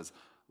believe it says,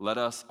 let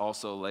us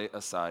also lay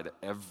aside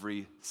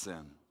every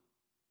sin.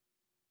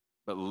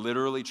 But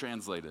literally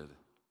translated,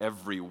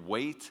 every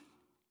weight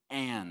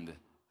and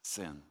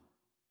sin,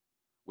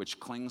 which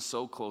clings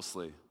so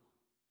closely,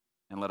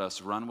 and let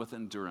us run with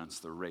endurance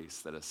the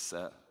race that is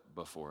set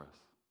before us.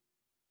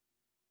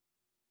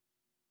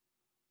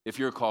 If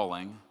your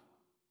calling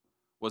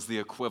was the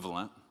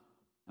equivalent,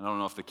 and I don't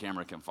know if the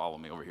camera can follow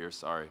me over here,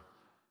 sorry.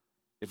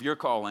 If your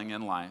calling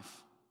in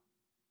life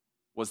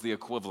was the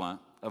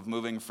equivalent of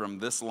moving from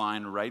this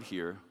line right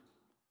here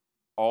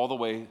all the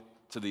way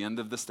to the end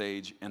of the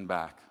stage and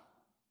back,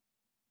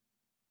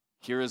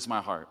 here is my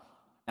heart,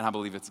 and I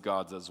believe it's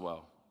God's as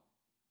well,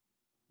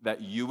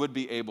 that you would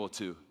be able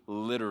to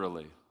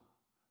literally,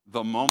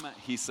 the moment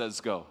he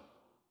says go,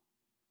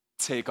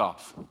 take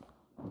off.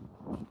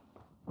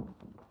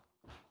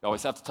 You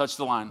always have to touch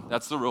the line.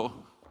 That's the rule.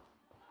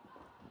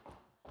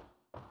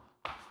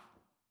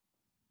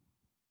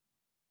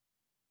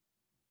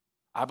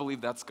 I believe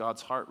that's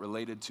God's heart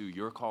related to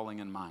your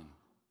calling and mine.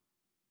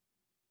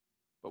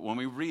 But when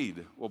we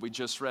read what we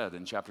just read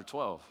in chapter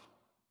 12,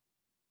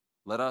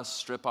 let us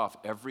strip off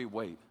every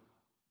weight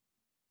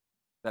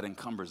that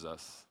encumbers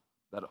us,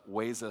 that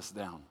weighs us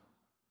down.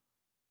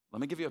 Let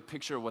me give you a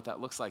picture of what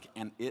that looks like,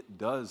 and it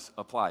does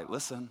apply.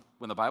 Listen,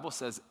 when the Bible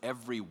says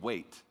every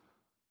weight,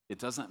 it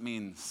doesn't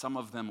mean some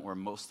of them or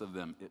most of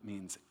them. It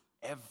means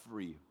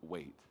every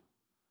weight.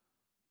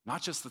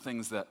 Not just the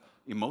things that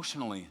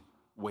emotionally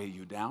weigh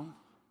you down,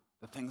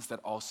 the things that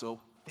also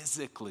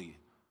physically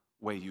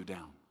weigh you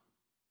down.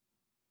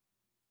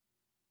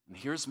 And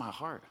here's my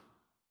heart.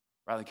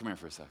 Riley, come here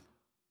for a sec.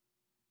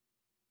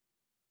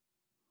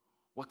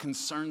 What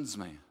concerns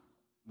me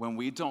when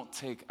we don't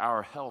take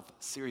our health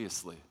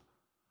seriously,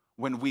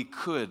 when we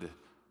could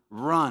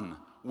run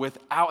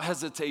without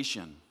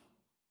hesitation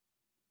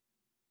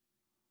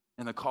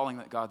in the calling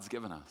that God's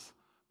given us,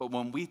 but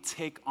when we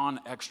take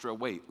on extra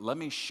weight, let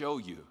me show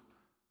you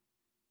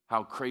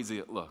how crazy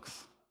it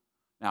looks.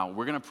 Now,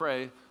 we're going to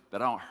pray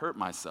that I don't hurt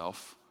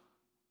myself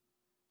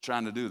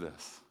trying to do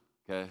this,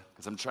 okay?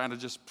 Because I'm trying to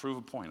just prove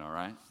a point, all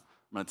right?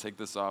 I'm going to take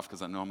this off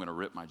because I know I'm going to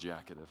rip my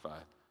jacket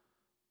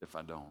if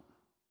I don't.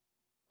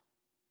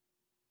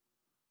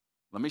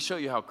 Let me show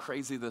you how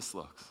crazy this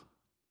looks.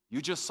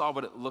 You just saw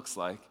what it looks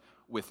like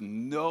with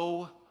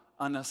no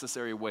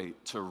unnecessary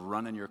weight to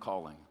run in your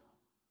calling.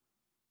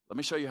 Let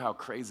me show you how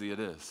crazy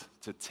it is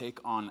to take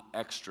on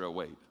extra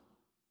weight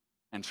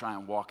and try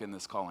and walk in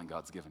this calling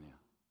God's given you.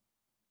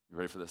 You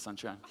ready for this,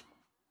 sunshine?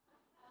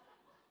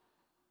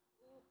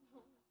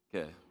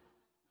 Okay.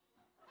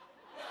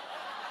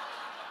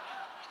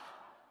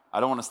 I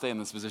don't want to stay in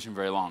this position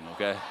very long,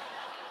 okay?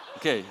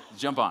 Okay,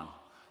 jump on.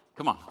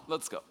 Come on,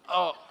 let's go.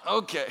 Oh,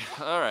 okay,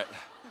 all right.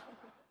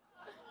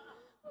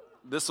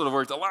 This would have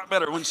worked a lot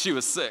better when she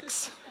was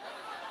 6.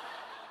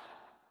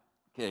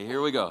 Okay,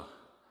 here we go.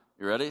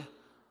 You ready?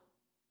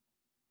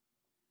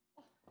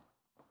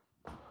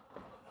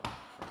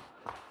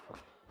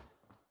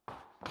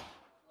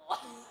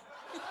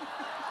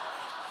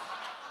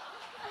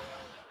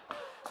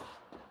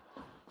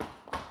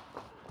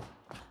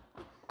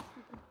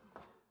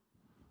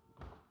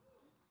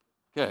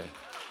 Okay.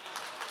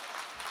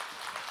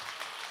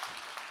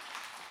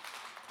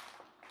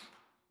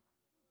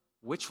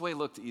 Which way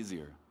looked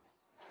easier?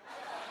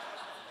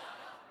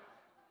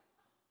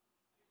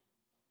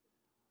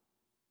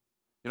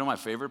 You know my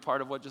favorite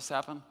part of what just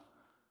happened?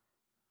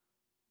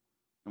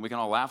 And we can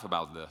all laugh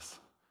about this.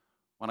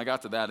 When I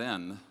got to that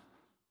end,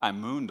 I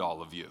mooned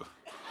all of you.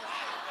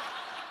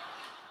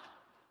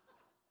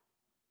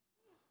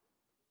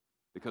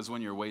 Because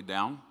when you're weighed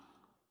down,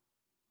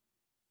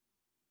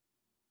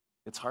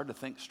 it's hard to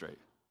think straight.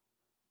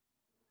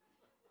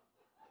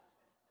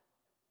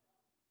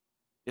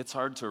 It's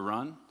hard to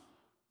run,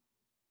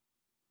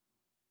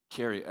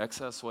 carry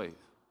excess weight,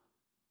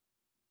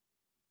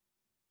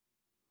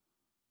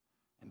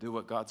 and do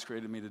what God's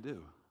created me to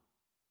do.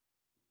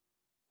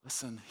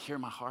 Listen, hear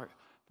my heart.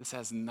 This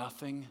has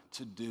nothing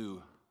to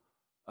do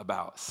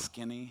about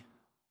skinny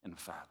and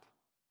fat.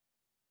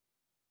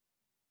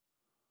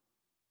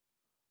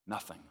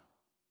 Nothing.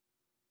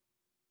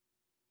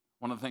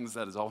 One of the things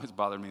that has always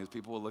bothered me is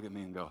people will look at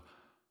me and go,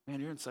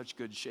 man, you're in such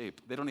good shape.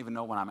 They don't even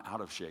know when I'm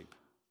out of shape.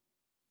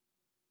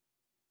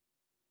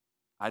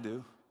 I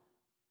do.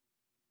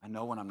 I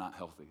know when I'm not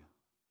healthy.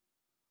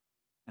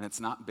 And it's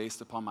not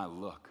based upon my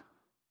look.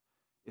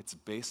 It's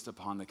based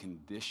upon the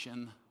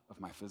condition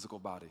of my physical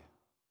body,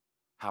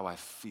 how I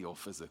feel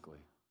physically.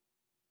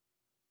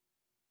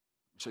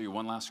 I'll show you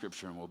one last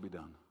scripture and we'll be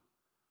done.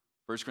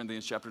 1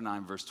 Corinthians chapter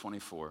 9, verse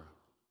 24.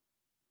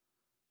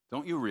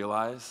 Don't you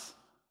realize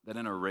that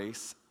in a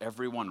race,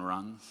 everyone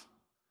runs,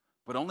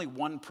 but only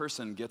one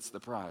person gets the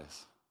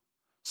prize?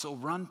 So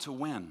run to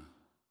win.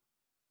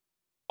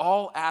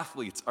 All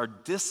athletes are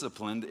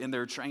disciplined in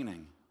their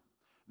training.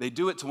 They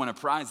do it to win a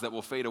prize that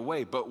will fade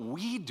away, but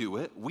we do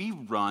it, we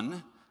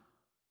run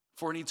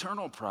for an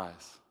eternal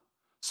prize.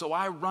 So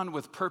I run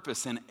with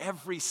purpose in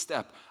every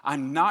step.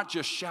 I'm not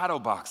just shadow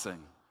boxing.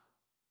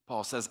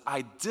 Paul says,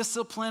 I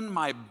discipline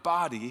my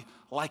body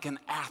like an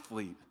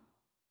athlete,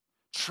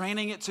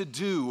 training it to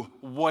do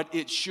what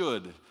it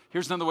should.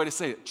 Here's another way to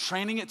say it,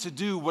 training it to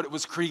do what it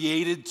was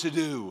created to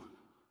do.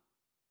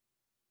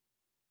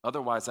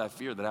 Otherwise, I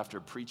fear that after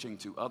preaching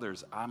to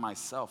others, I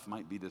myself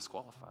might be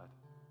disqualified.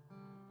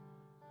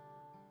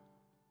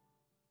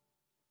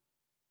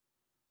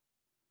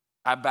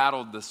 I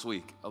battled this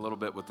week a little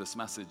bit with this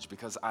message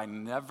because I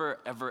never,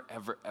 ever,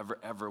 ever, ever,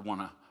 ever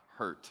want to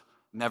hurt.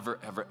 Never,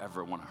 ever,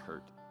 ever want to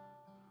hurt.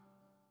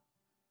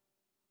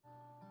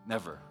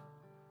 Never.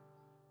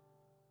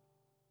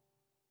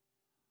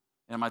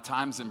 In my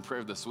times in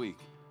prayer this week,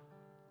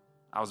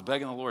 I was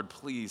begging the Lord,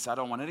 please, I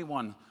don't want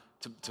anyone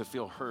to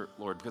feel hurt,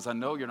 Lord, because I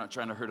know you're not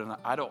trying to hurt, and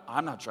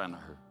I'm not trying to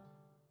hurt.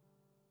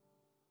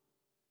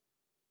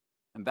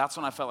 And that's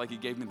when I felt like he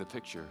gave me the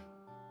picture.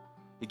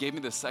 He gave me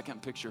the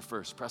second picture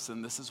first.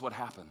 Preston, this is what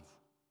happens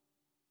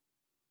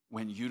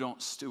when you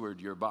don't steward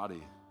your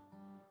body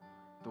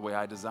the way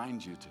I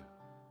designed you to.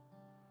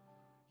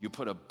 You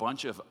put a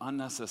bunch of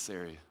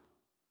unnecessary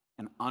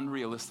and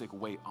unrealistic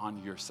weight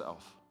on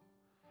yourself,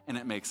 and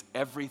it makes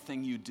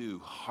everything you do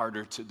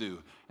harder to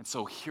do. And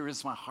so here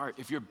is my heart.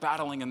 If you're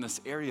battling in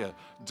this area,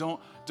 don't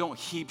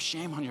heap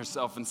shame on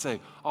yourself and say,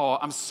 oh,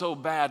 I'm so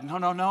bad.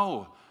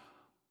 No.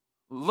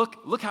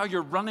 Look how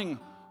you're running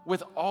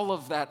with all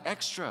of that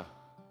extra.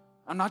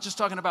 I'm not just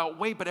talking about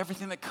weight, but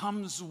everything that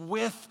comes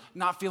with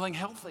not feeling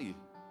healthy.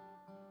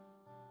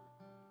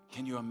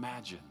 Can you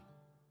imagine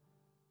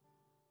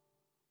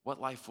what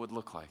life would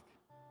look like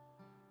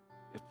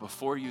if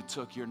before you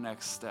took your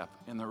next step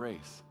in the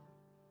race,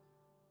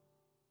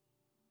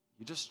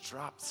 you just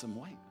dropped some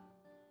weight?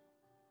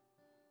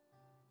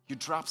 You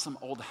dropped some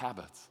old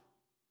habits.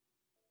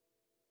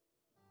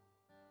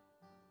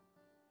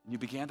 And you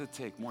began to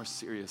take more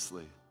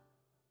seriously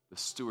the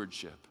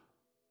stewardship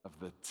of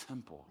the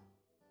temple.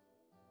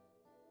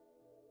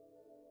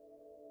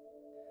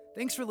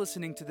 Thanks for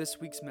listening to this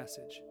week's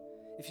message.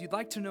 If you'd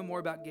like to know more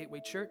about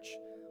Gateway Church,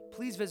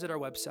 please visit our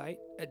website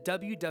at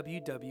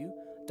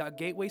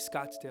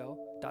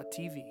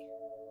www.gatewayscottsdale.tv.